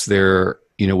guys there,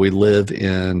 we live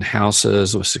in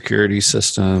houses with security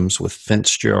systems, with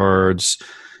fenced yards.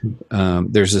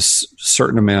 There's this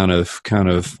certain amount of kind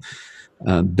of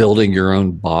building your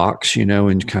own box,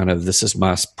 and kind of, this is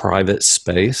my private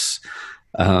space.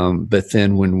 But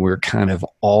then when we're kind of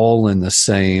all in the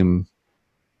same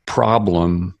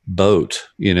problem boat,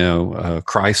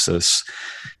 crisis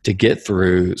to get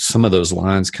through, some of those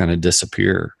lines kind of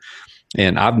disappear.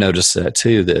 And I've noticed that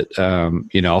too, that,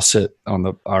 I'll sit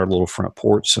on our little front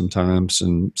porch sometimes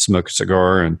and smoke a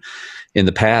cigar. And in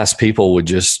the past, people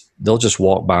they'll just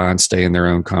walk by and stay in their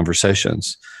own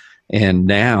conversations. And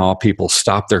now people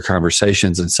stop their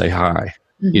conversations and say hi,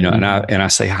 and I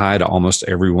say hi to almost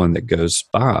everyone that goes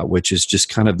by, which is just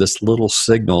kind of this little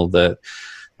signal that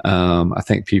I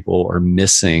think people are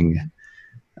missing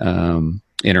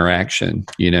interaction.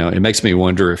 It makes me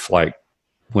wonder if, like,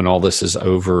 when all this is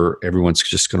over, everyone's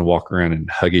just going to walk around and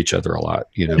hug each other a lot,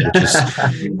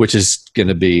 which is going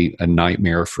to be a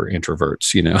nightmare for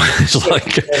introverts. It's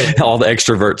like all the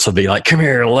extroverts will be like, "Come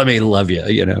here, let me love you."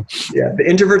 Yeah, the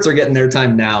introverts are getting their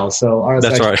time now, so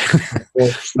that's right.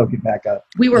 We'll smoke it back up.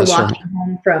 We were walking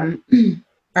home from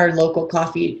our local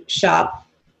coffee shop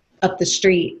up the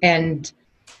street, and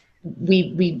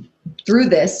we through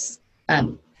this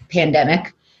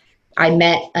pandemic, I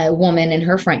met a woman in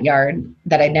her front yard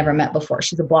that I'd never met before.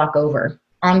 She's a block over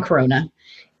on Corona.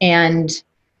 And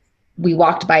we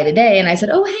walked by today and I said,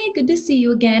 "Oh, hey, good to see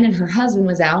you again." And her husband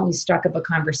was out and we struck up a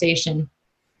conversation.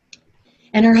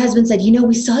 And her husband said,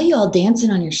 "We saw you all dancing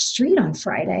on your street on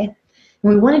Friday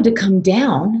and we wanted to come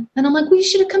down." And I'm like, "Well, you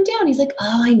should have come down." He's like,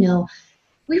 "Oh, I know.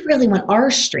 We really want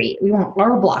our street. We want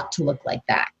our block to look like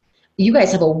that. You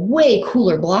guys have a way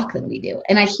cooler block than we do."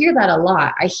 And I hear that a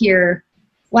lot. I hear,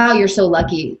 "Wow, you're so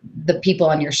lucky, the people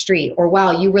on your street," or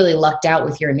 "Wow, you really lucked out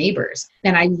with your neighbors."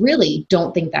 And I really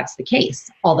don't think that's the case,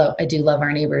 although I do love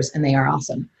our neighbors and they are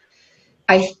awesome.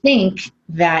 I think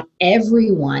that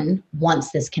everyone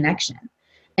wants this connection.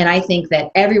 And I think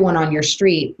that everyone on your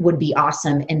street would be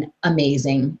awesome and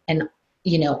amazing and,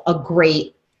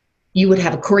 you would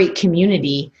have a great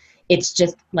community. It's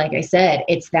just, like I said,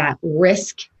 it's that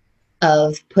risk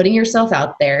of putting yourself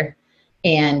out there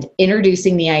and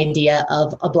introducing the idea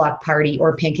of a block party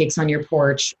or pancakes on your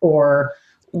porch or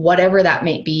whatever that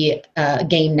might be, a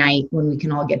game night when we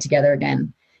can all get together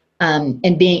again,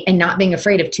 and not being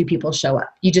afraid if two people show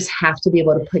up. You just have to be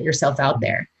able to put yourself out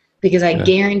there because I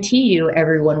guarantee you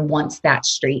everyone wants that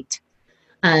street.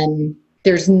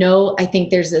 I think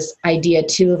there's this idea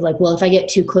too of like, well, if I get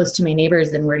too close to my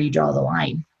neighbors, then where do you draw the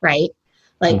line, right?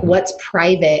 Like what's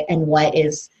private and what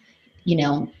is,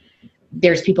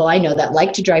 there's people I know that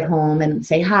like to drive home and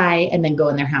say hi and then go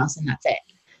in their house and that's it.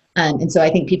 And so I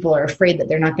think people are afraid that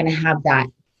they're not going to have that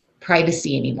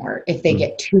privacy anymore if they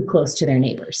get too close to their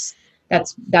neighbors.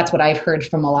 That's what I've heard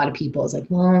from a lot of people is like,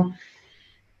 well,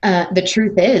 the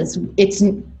truth is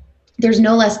there's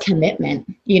no less commitment.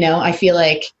 I feel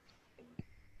like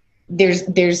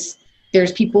there's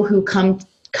people who come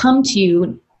to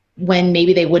you when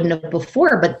maybe they wouldn't have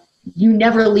before, but you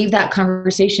never leave that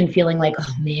conversation feeling like,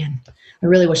 oh man, I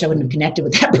really wish I wouldn't have connected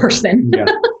with that person. Yeah.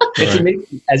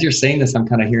 As you're saying this, I'm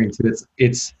kind of hearing too,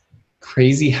 it's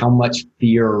crazy how much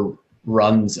fear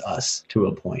runs us to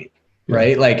a point,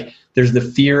 right? Like there's the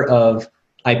fear of,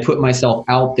 I put myself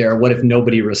out there, what if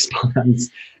nobody responds?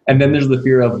 And then there's the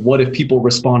fear of, what if people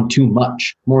respond too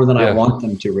much, more than I want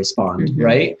them to respond,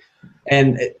 right?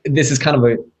 And this is kind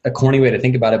of a corny way to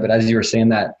think about it, but as you were saying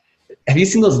that, have you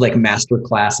seen those like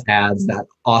masterclass ads, that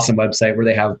awesome website where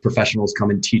they have professionals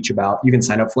come and teach about, you can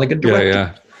sign up for like a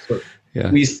director.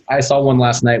 I saw one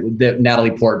last night that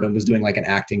Natalie Portman was doing like an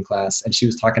acting class, and she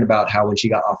was talking about how when she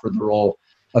got offered the role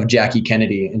of Jackie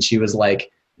Kennedy, and she was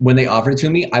like, when they offered it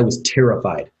to me, I was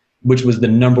terrified, which was the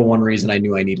number one reason I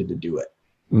knew I needed to do it.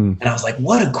 And I was like,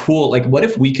 what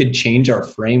if we could change our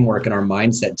framework and our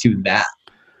mindset to that?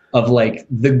 of like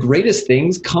the greatest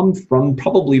things come from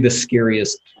probably the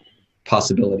scariest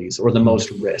possibilities or the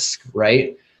most risk,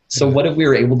 right? So what if we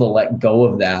were able to let go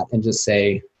of that and just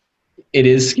say, it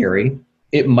is scary.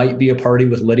 It might be a party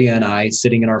with Lydia and I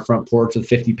sitting in our front porch with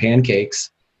 50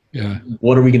 pancakes. Yeah.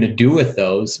 What are we going to do with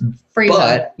those? Freeze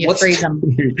them. You freeze them.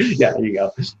 Yeah, there you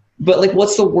go. But like,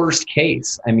 what's the worst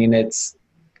case? I mean,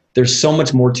 there's so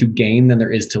much more to gain than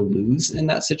there is to lose in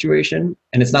that situation.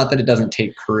 And it's not that it doesn't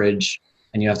take courage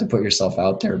and you have to put yourself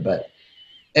out there, but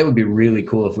it would be really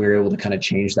cool if we were able to kind of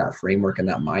change that framework and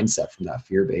that mindset from that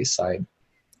fear-based side.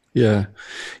 Yeah.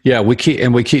 Yeah. We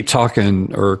keep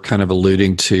talking or kind of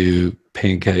alluding to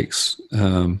pancakes,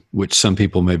 which some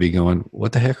people may be going,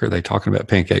 what the heck are they talking about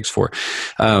pancakes for?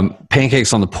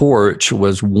 Pancakes on the Porch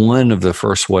was one of the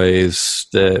first ways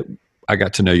that I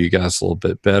got to know you guys a little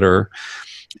bit better.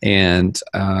 And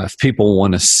if people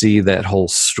want to see that whole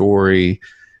story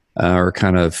or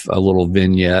kind of a little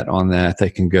vignette on that, they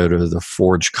can go to the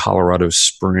Forge Colorado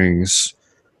Springs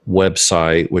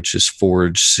website, which is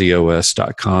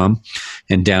forgecos.com,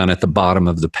 and down at the bottom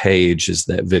of the page is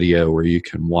that video where you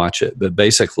can watch it. But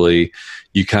basically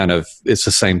it's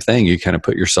the same thing. You kind of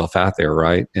put yourself out there,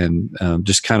 right? And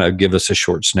just kind of give us a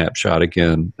short snapshot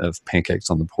again of Pancakes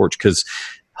on the Porch, because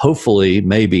hopefully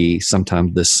maybe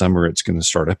sometime this summer it's going to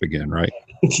start up again, right?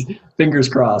 Fingers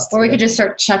crossed. Or we could just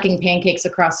start chucking pancakes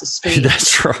across the street.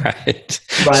 That's right.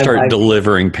 Start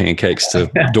delivering pancakes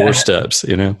to doorsteps,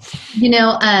 You know,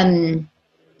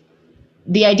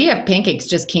 the idea of pancakes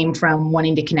just came from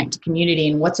wanting to connect to community,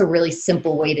 and what's a really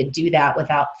simple way to do that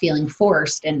without feeling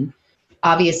forced. And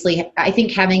obviously, I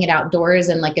think having it outdoors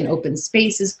and like an open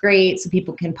space is great, so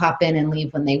people can pop in and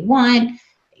leave when they want.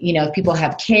 If people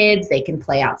have kids, they can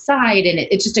play outside, and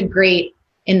it's just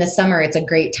in the summer, it's a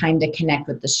great time to connect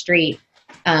with the street.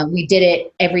 We did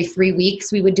it every 3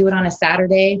 weeks. We would do it on a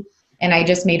Saturday, and I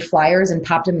just made flyers and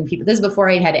popped them in people. This is before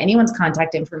I had anyone's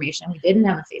contact information. We didn't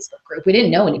have a Facebook group. We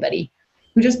didn't know anybody.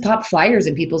 We just popped flyers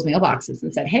in people's mailboxes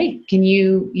and said, hey, can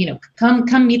you,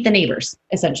 come meet the neighbors,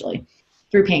 essentially,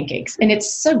 through pancakes. And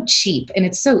it's so cheap and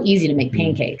it's so easy to make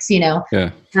pancakes,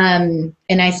 Yeah. And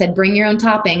I said, bring your own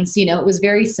toppings. It was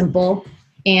very simple.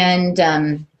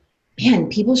 And,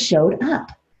 people showed up.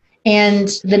 And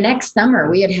the next summer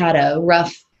we had a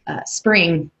rough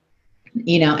spring,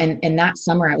 and that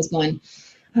summer I was going,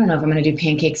 I don't know if I'm going to do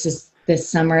pancakes this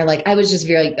summer. Like I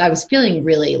was feeling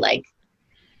really like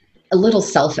a little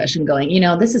selfish and going,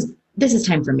 this is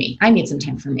time for me. I need some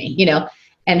time for me,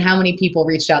 and how many people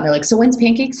reached out and they're like, so when's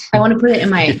pancakes? I want to put it in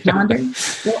my calendar.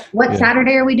 What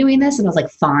Saturday are we doing this? And I was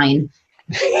like, fine.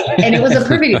 And it was a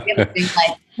perfect example of being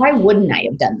like, why wouldn't I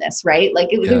have done this? Right? Like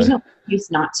there's no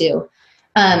excuse not to.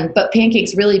 But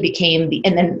pancakes really became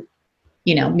and then,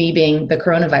 me being the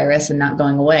coronavirus and not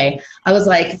going away, I was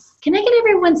like, can I get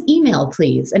everyone's email,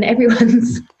 please? And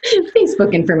everyone's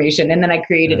Facebook information. And then I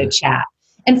created a chat.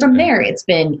 And from there, it's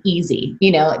been easy.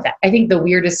 I think the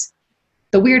weirdest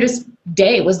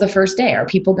day was the first day. Are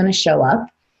people going to show up?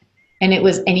 And it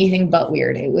was anything but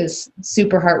weird. It was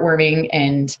super heartwarming.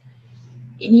 And,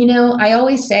 I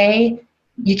always say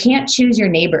you can't choose your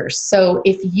neighbors. So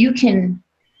if you can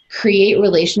create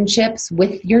relationships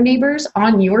with your neighbors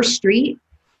on your street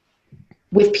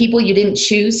with people you didn't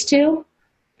choose to,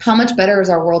 how much better is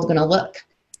our world going to look?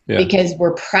 Yeah. Because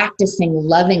we're practicing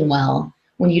loving well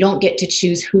when you don't get to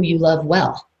choose who you love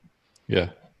well. Yeah.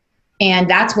 And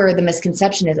that's where the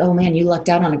misconception is, oh man, you lucked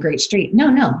out on a great street.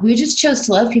 No, we just chose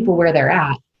to love people where they're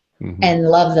at and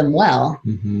love them well.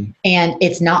 Mm-hmm. And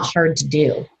it's not hard to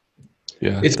do.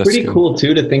 Yeah, it's pretty cool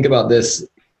too to think about this,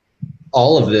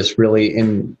 all of this really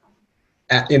in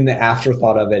the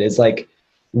afterthought of it is like,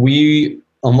 we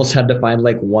almost had to find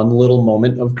like one little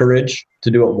moment of courage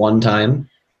to do it one time.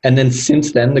 And then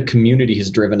since then, the community has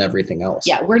driven everything else.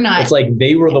 Yeah, we're not. It's like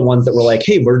they were the ones that were like,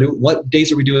 hey, what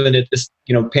days are we doing it this,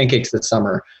 pancakes this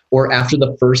summer? Or after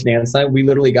the first dance night, we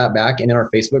literally got back and in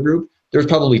our Facebook group, there's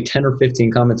probably 10 or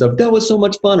 15 comments of, that was so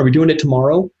much fun. Are we doing it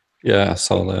tomorrow? Yeah, I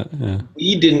saw that. Yeah.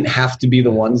 We didn't have to be the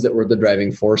ones that were the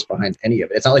driving force behind any of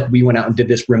it. It's not like we went out and did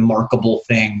this remarkable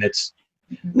thing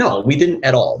no, we didn't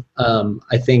at all.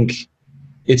 I think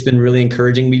it's been really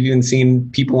encouraging. We've even seen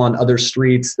people on other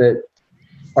streets that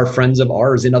are friends of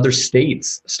ours in other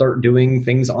states start doing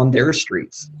things on their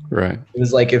streets. Right. It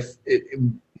was like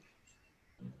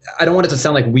I don't want it to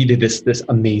sound like we did this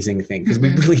amazing thing because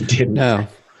we really didn't. No.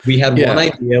 We had one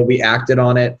idea, we acted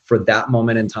on it for that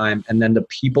moment in time, and then the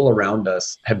people around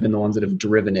us have been the ones that have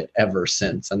driven it ever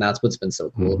since. And that's what's been so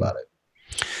cool about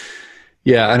it.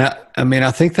 Yeah. And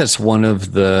I think that's one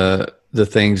of the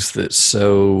things that's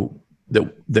so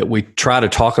that we try to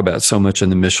talk about so much in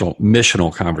the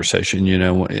missional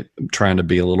conversation, trying to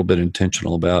be a little bit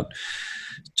intentional about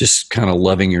just kind of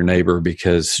loving your neighbor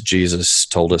because Jesus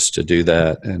told us to do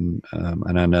that. And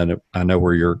I know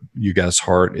where you guys'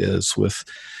 heart is with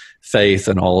faith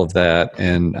and all of that.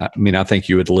 And I mean, I think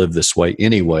you would live this way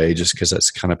anyway, just because that's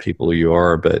kind of people you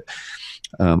are. But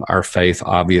our faith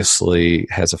obviously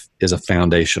is a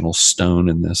foundational stone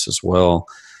in this as well.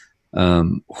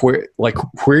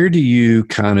 Where do you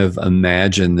kind of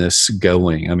imagine this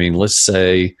going? I mean, let's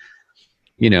say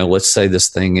this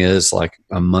thing is like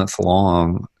a month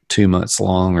long, 2 months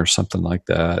long, or something like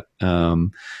that.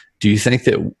 Do you think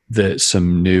that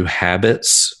some new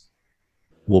habits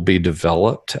will be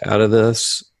developed out of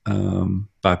this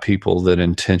by people that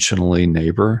intentionally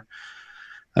neighbor?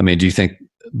 I mean, do you think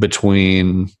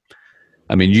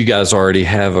you guys already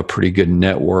have a pretty good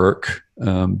network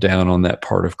down on that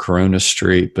part of Corona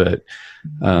Street, but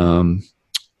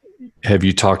have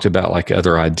you talked about like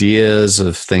other ideas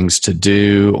of things to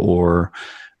do, or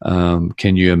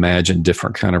can you imagine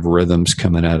different kind of rhythms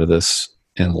coming out of this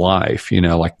in life?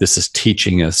 Like this is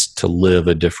teaching us to live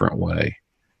a different way.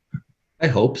 I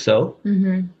hope so.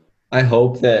 Mm-hmm. I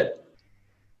hope that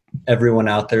everyone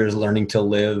out there is learning to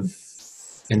live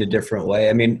in a different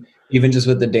way. I mean, even just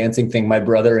with the dancing thing, my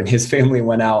brother and his family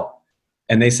went out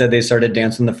and they said they started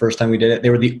dancing the first time we did it.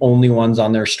 They were the only ones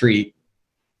on their street.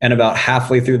 And about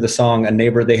halfway through the song, a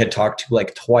neighbor they had talked to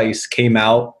like twice came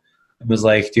out and was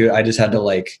like, dude, I just had to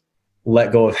like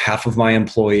let go of half of my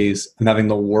employees. I'm having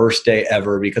the worst day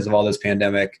ever because of all this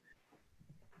pandemic.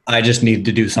 I just need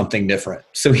to do something different.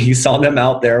 So he saw them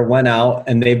out there, went out,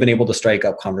 and they've been able to strike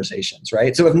up conversations,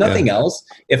 right? So if nothing else,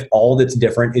 if all that's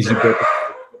different is you go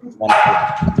one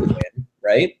win,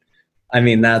 right? I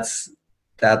mean, that's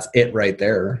it right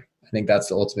there. I think that's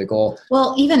the ultimate goal.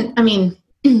 Well,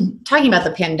 talking about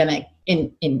the pandemic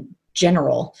in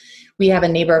general, we have a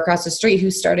neighbor across the street who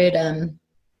started,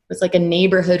 it's like a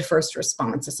neighborhood first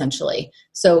response, essentially.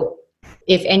 So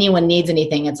if anyone needs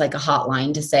anything, it's like a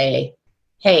hotline to say,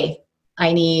 hey,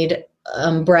 I need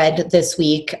bread this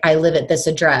week. I live at this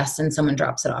address, and someone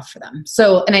drops it off for them.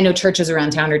 So, and I know churches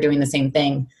around town are doing the same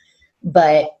thing,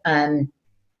 but shouldn't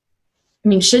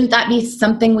that be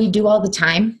something we do all the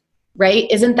time, right?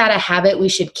 Isn't that a habit we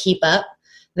should keep up,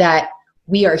 that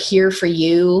we are here for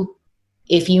you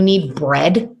if you need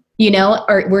bread,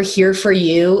 or we're here for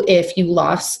you if you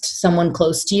lost someone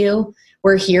close to you.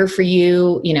 We're here for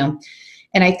you,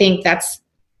 and I think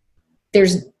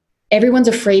everyone's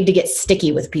afraid to get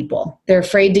sticky with people. They're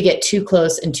afraid to get too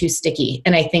close and too sticky.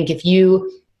 And I think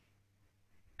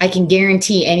I can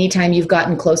guarantee anytime you've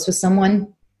gotten close with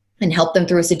someone and helped them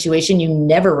through a situation, you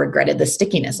never regretted the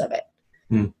stickiness of it.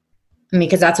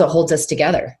 Because that's what holds us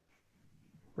together.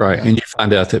 Right. And you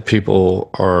find out that people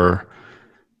are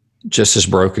just as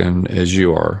broken as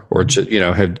you are, or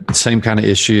have the same kind of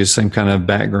issues, same kind of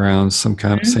backgrounds, same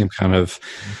kind of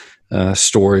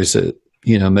stories that,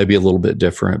 maybe a little bit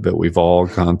different, but we've all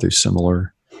gone through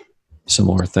similar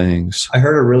things. I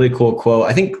heard a really cool quote.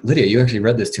 I think, Lydia, you actually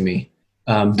read this to me.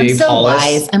 Dave Hollis.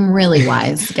 Wise. I'm really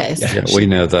wise, guys. Yeah, we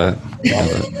know that.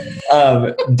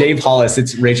 Dave Hollis,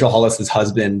 it's Rachel Hollis's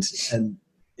husband, and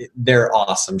they're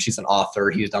awesome. She's an author.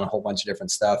 He's done a whole bunch of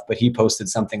different stuff, but he posted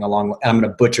something I'm going to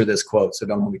butcher this quote, so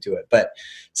don't hold me to it, but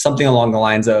something along the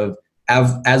lines of,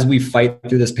 as we fight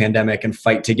through this pandemic and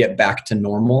fight to get back to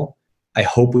normal, I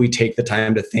hope we take the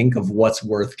time to think of what's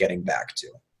worth getting back to,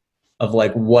 of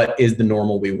like, what is the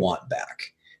normal we want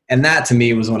back? And that to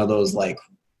me was one of those like,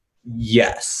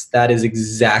 yes, that is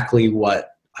exactly what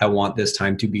I want this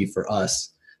time to be for us.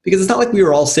 Because it's not like we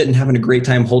were all sitting having a great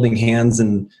time holding hands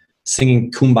and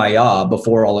singing Kumbaya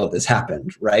before all of this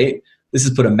happened, right? This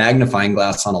has put a magnifying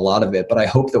glass on a lot of it, but I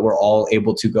hope that we're all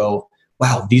able to go,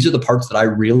 wow, these are the parts that I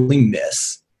really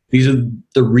miss. These are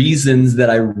the reasons that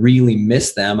I really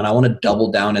miss them, and I want to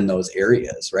double down in those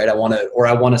areas, right? I want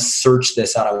to search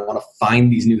this out. I want to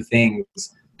find these new things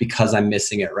because I'm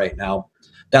missing it right now.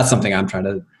 That's something I'm trying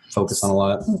to focus on a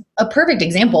lot. A perfect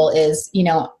example is,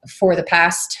 for the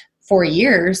past 4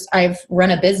 years, I've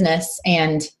run a business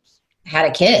and had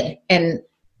a kid. And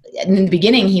in the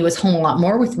beginning, he was home a lot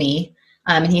more with me.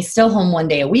 And he's still home 1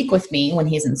 day a week with me when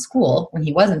he was in school.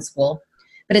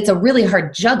 But it's a really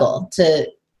hard juggle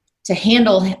to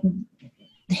handle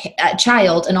a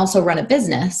child and also run a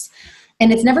business.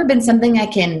 And it's never been something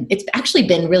it's actually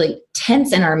been really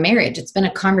tense in our marriage. It's been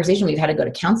a conversation we've had to go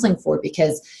to counseling for,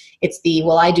 because it's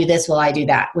will I do this, will I do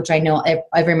that, which I know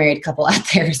every married couple out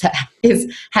there has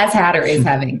had or is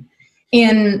having.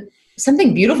 And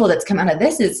something beautiful that's come out of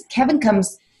this is Kevin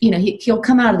comes, he'll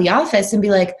come out of the office and be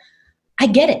like, I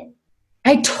get it.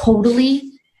 I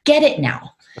totally get it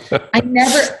now. I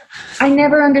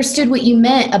never understood what you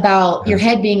meant about your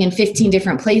head being in 15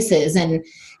 different places and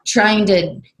trying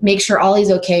to make sure Ollie's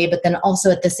okay, but then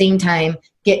also at the same time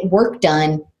get work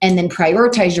done and then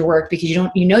prioritize your work because you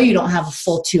don't have a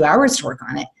full 2 hours to work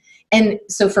on it. And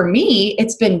so for me,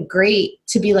 it's been great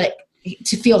to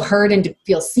feel heard and to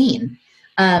feel seen.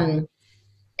 And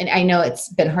I know it's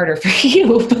been harder for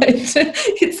you, but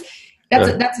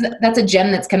that's a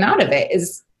gem that's come out of it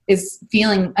is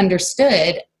feeling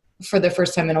understood for the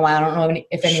first time in a while. I don't know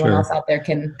if anyone else out there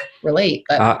can relate,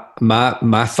 but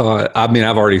my thought, I mean,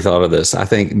 I've already thought of this. I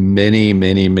think many,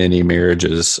 many, many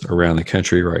marriages around the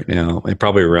country right now, and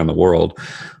probably around the world,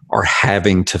 are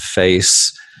having to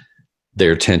face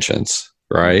their tensions,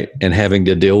 right? And having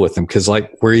to deal with them. Cause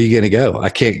like, where are you going to go? I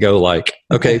can't go like,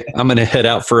 okay, I'm going to head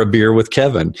out for a beer with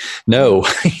Kevin. No,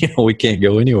 we can't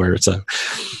go anywhere. So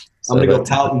I'm going to go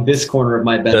out in this corner of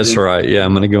my bedroom. That's right. Yeah.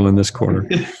 I'm going to go in this corner.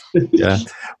 Yeah.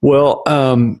 Well,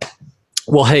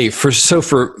 hey, for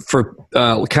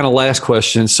kind of last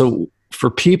question. So for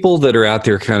people that are out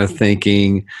there kind of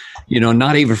thinking,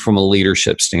 not even from a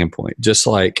leadership standpoint, just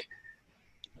like,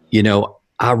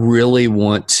 I really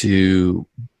want to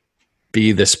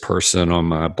be this person on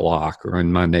my block or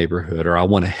in my neighborhood, or I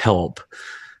want to help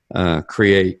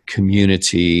create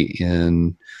community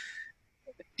in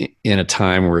a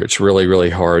time where it's really, really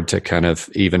hard to kind of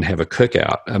even have a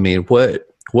cookout. I mean, what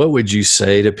would you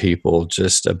say to people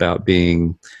just about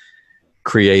being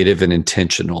creative and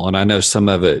intentional? And I know some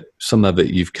of it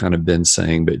you've kind of been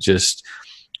saying, but just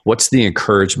what's the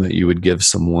encouragement you would give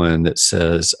someone that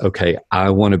says, okay, I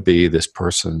want to be this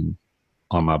person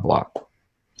on my block?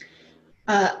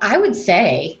 I would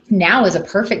say now is a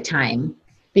perfect time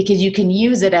because you can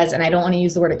use it as, and I don't want to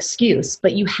use the word excuse,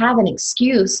 but you have an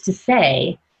excuse to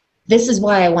say, this is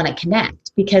why I want to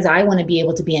connect, because I want to be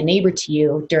able to be a neighbor to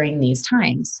you during these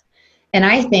times. And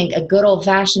I think a good old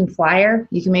fashioned flyer,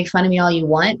 you can make fun of me all you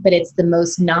want, but it's the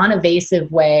most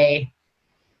non-evasive way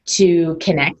to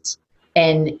connect.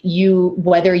 And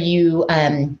whether you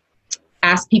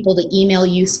ask people to email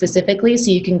you specifically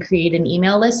so you can create an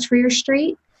email list for your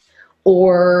street,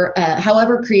 or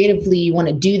however creatively you want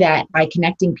to do that by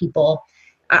connecting people,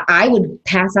 I would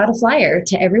pass out a flyer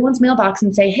to everyone's mailbox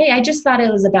and say, hey, I just thought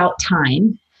it was about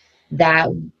time that,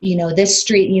 this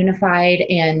street unified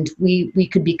and we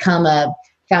could become a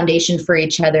foundation for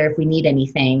each other if we need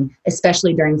anything,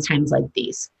 especially during times like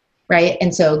these, right?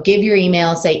 And so give your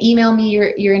email, say, email me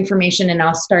your information and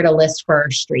I'll start a list for our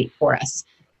street for us.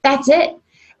 That's it.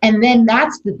 And then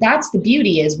that's the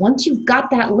beauty is once you've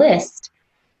got that list,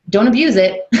 don't abuse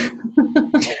it.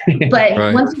 But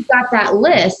right. Once you've got that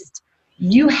list,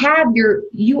 you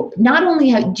not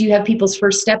only do you have people's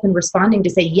first step in responding to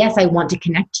say, yes, I want to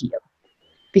connect to you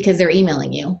because they're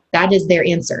emailing you. That is their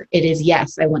answer. It is,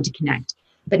 yes, I want to connect.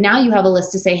 But now you have a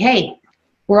list to say, hey,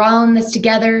 we're all in this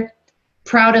together.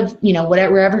 Proud of,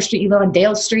 wherever street you live on,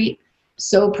 Dale Street.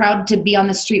 So proud to be on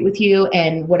the street with you.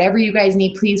 And whatever you guys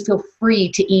need, please feel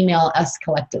free to email us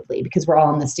collectively because we're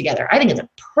all in this together. I think it's a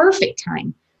perfect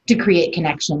time to create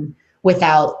connection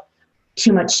without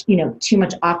too much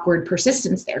awkward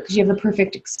persistence there because you have the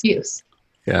perfect excuse.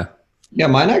 Yeah. Yeah.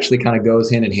 Mine actually kind of goes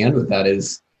hand in hand with that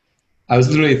is I was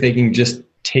literally thinking just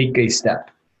take a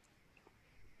step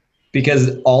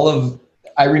because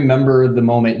I remember the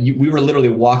moment we were literally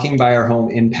walking by our home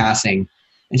in passing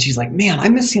and she's like, man,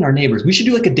 I'm missing our neighbors. We should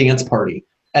do like a dance party.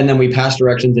 And then we passed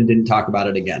directions and didn't talk about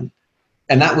it again.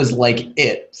 And that was like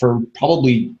it for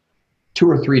probably 2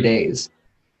 or 3 days.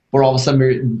 Where all of a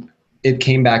sudden it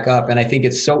came back up. And I think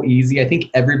it's so easy. I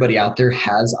think everybody out there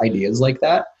has ideas like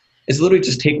that. It's literally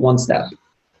just take one step.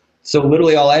 So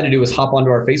literally all I had to do was hop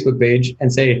onto our Facebook page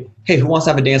and say, hey, who wants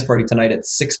to have a dance party tonight at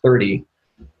 6:30?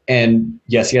 And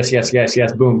yes,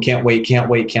 boom, can't wait.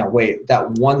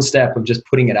 That one step of just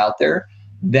putting it out there,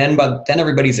 then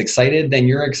everybody's excited, then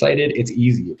you're excited. It's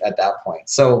easy at that point.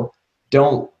 So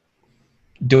don't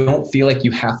feel like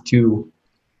you have to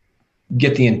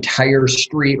get the entire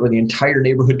street or the entire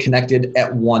neighborhood connected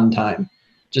at one time.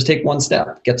 Just take one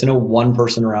step. Get to know one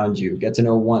person around you. Get to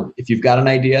know one. If you've got an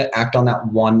idea, act on that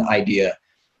one idea.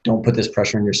 Don't put this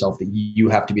pressure on yourself that you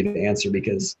have to be the answer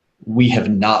because we have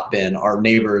not been. Our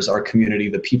neighbors, our community,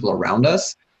 the people around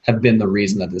us have been the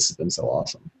reason that this has been so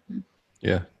awesome.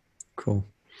 Yeah, cool.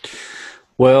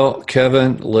 Well,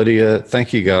 Kevin, Lydia,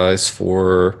 thank you guys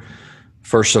for,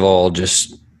 first of all,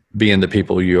 just being the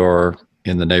people you are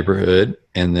in the neighborhood.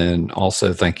 And then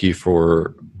also thank you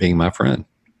for being my friend.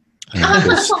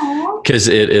 Because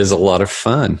it is a lot of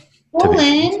fun to be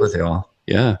friends with y'all.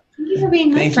 Yeah. Thank you for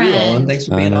being my friend. Thank you, Owen. Thanks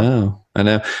for being on. I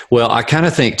know. Well, I kind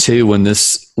of think too, when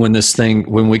this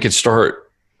when we could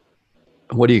start,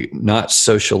 not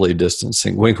socially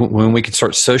distancing, when we could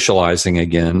start socializing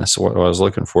again. That's what I was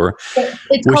looking for.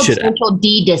 It's called social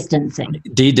de-distancing.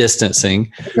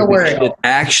 De-distancing. It's a word. We should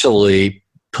actually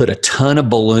put a ton of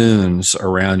balloons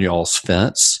around y'all's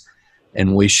fence,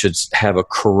 and we should have a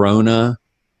Corona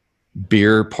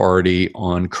beer party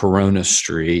on Corona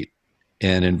Street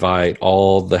and invite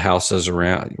all the houses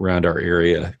around our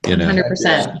area,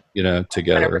 100%.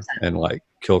 Together 100%. and like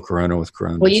kill Corona with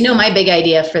Corona. Well, my big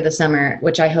idea for the summer,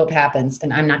 which I hope happens,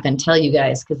 and I'm not going to tell you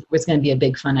guys because it's going to be a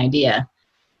big fun idea.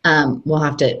 We'll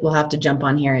have to jump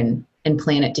on here and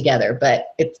plan it together, but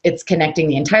it's connecting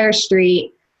the entire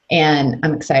street, and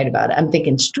I'm excited about it. I'm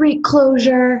thinking street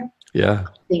closure. Yeah.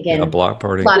 A block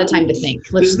party. A lot of time to think.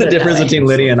 This is the difference between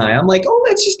Lydia and I. I'm like,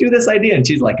 let's just do this idea. And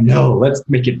she's like, no, let's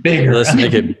make it bigger. Let's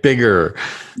make it bigger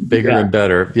and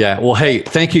better. Yeah. Well, hey,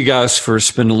 thank you guys for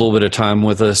spending a little bit of time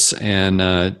with us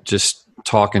and just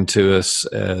talking to us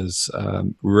as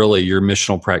really your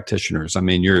missional practitioners. I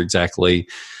mean, you're exactly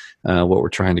what we're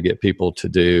trying to get people to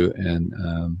do,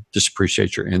 and just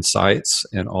appreciate your insights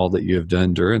and all that you have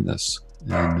done during this.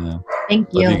 And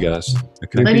thank you. Love you guys.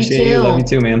 Okay. Love you too. Love you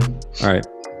too, man. All right.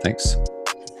 Thanks.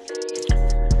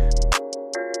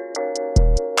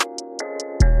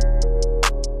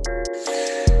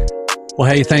 Well,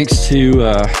 hey, thanks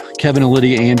to Kevin and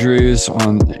Lydia Andrews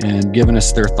and giving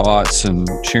us their thoughts and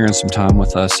sharing some time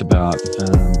with us about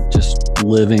just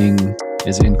living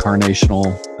as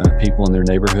incarnational people in their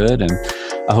neighborhood. And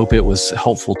I hope it was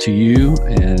helpful to you.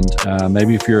 And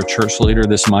maybe if you're a church leader,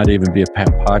 this might even be a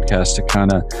podcast to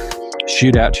kind of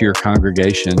shoot out to your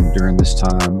congregation during this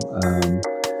time,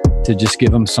 to just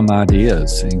give them some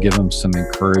ideas and give them some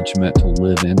encouragement to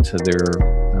live into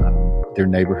their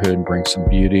neighborhood and bring some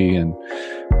beauty and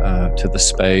to the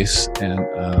space. And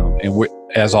we're,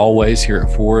 as always, here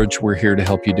at Forge, we're here to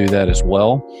help you do that as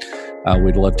well.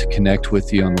 We'd love to connect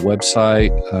with you on the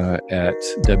website at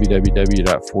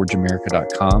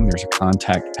www.forgeamerica.com. There's a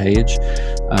contact page,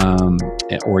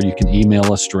 or you can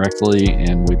email us directly,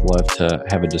 and we'd love to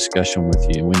have a discussion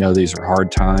with you. We know these are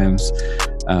hard times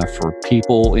for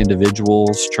people,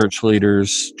 individuals, church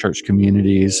leaders, church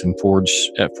communities, and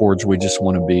at Forge, we just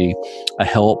want to be a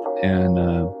help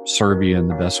and serve you in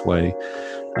the best way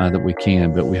that we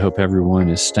can. But we hope everyone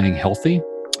is staying healthy,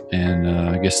 and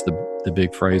I guess the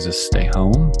big phrase is stay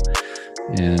home.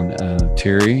 And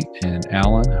Terry and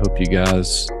Alan, hope you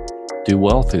guys do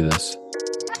well through this.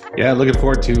 Yeah, looking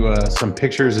forward to some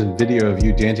pictures and video of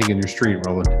you dancing in your street,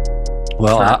 Roland.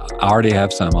 Well, I already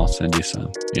have some. I'll send you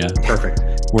some. Yeah. Perfect.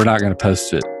 We're not going to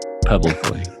post it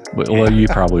publicly. Well, you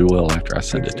probably will after I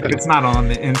send it to you. If it's not on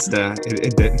the Insta,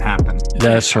 it didn't happen.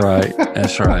 That's right.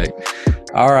 That's right.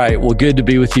 All right. Well, good to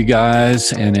be with you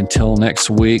guys. And until next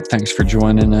week, thanks for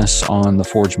joining us on the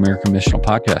Forge America Missional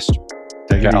Podcast.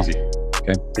 Take it easy.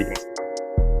 Okay. Peace.